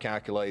that I've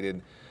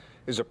calculated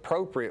is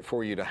appropriate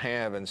for you to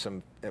have in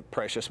some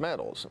precious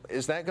metals.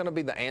 Is that going to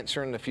be the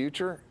answer in the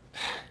future?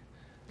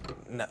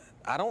 No,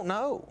 I don't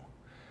know.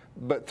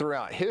 But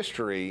throughout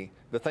history,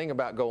 the thing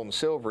about gold and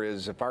silver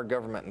is if our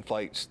government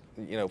inflates,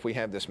 you know, if we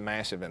have this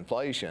massive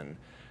inflation,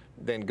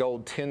 then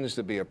gold tends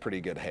to be a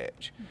pretty good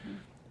hedge.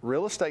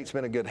 Real estate's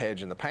been a good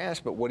hedge in the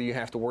past, but what do you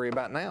have to worry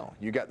about now?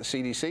 You got the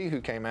CDC who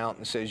came out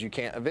and says you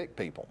can't evict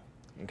people.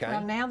 Okay.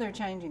 Well, now they're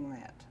changing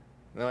that.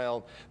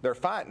 Well, they're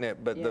fighting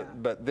it,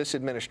 but but this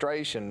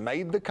administration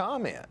made the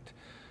comment.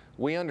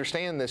 We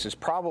understand this is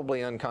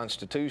probably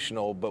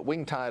unconstitutional, but we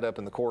can tie it up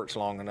in the courts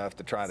long enough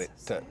to try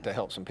to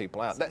help some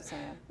people out.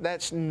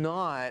 That's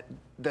not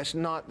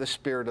the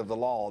spirit of the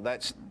law.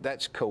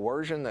 That's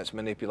coercion. That's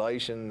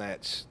manipulation.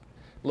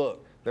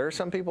 Look. There are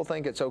some people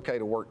think it's okay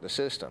to work the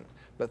system,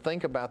 but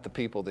think about the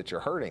people that you're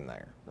hurting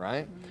there,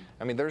 right?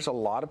 I mean, there's a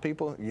lot of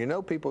people, you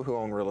know, people who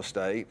own real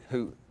estate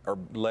who are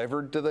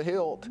levered to the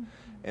hilt,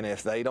 and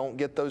if they don't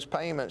get those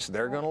payments,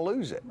 they're going to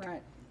lose it.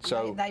 Right.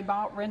 So they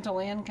bought rental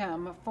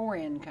income for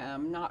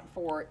income, not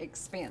for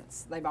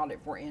expense. They bought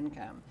it for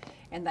income,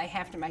 and they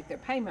have to make their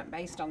payment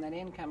based on that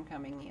income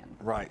coming in.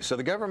 Right. So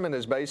the government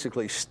has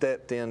basically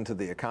stepped into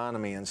the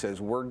economy and says,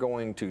 we're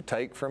going to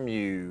take from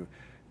you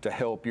to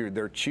help you.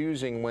 They're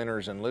choosing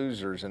winners and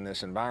losers in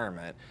this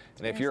environment.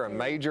 And if you're a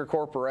major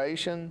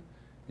corporation,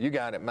 you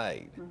got it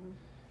made.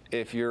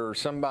 If you're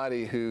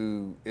somebody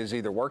who is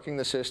either working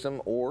the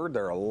system or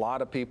there are a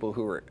lot of people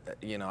who are,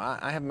 you know,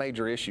 I have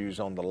major issues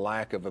on the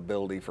lack of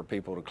ability for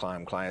people to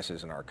climb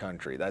classes in our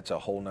country. That's a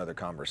whole nother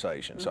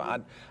conversation.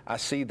 So I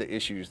see the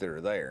issues that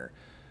are there.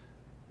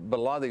 But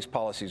a lot of these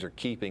policies are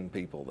keeping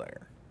people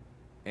there.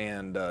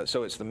 And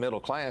so it's the middle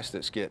class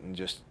that's getting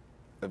just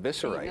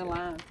eviscerated. Eaten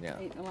alive. Yeah.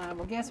 Eaten alive.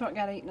 Well, guess what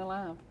got eaten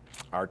alive?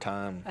 Our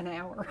time. An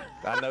hour.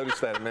 I noticed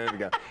that a minute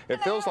ago.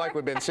 It feels like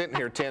we've been sitting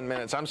here 10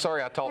 minutes. I'm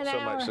sorry I talked so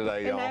much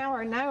today, y'all. An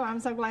hour. No,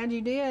 I'm so glad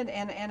you did.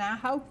 And I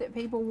hope that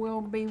people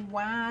will be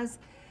wise.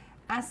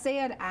 I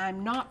said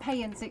I'm not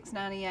paying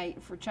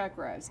 $6.98 for chuck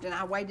roast, and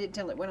I waited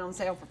till it went on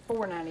sale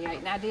for $4.98,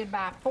 and I did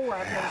buy 4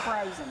 of them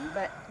frozen.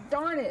 But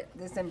darn it,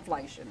 this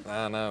inflation.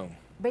 I know.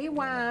 Be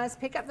wise.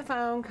 Pick up the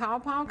phone. Call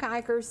Paul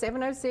Kiker,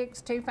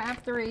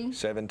 706-253.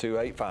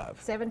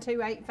 7285.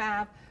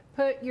 7285.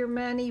 Put your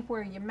money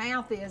where your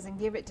mouth is and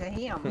give it to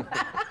him.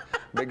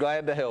 Be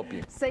glad to help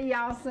you. See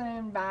y'all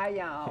soon. Bye,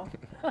 y'all.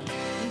 You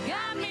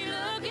got me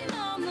looking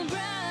on the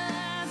bright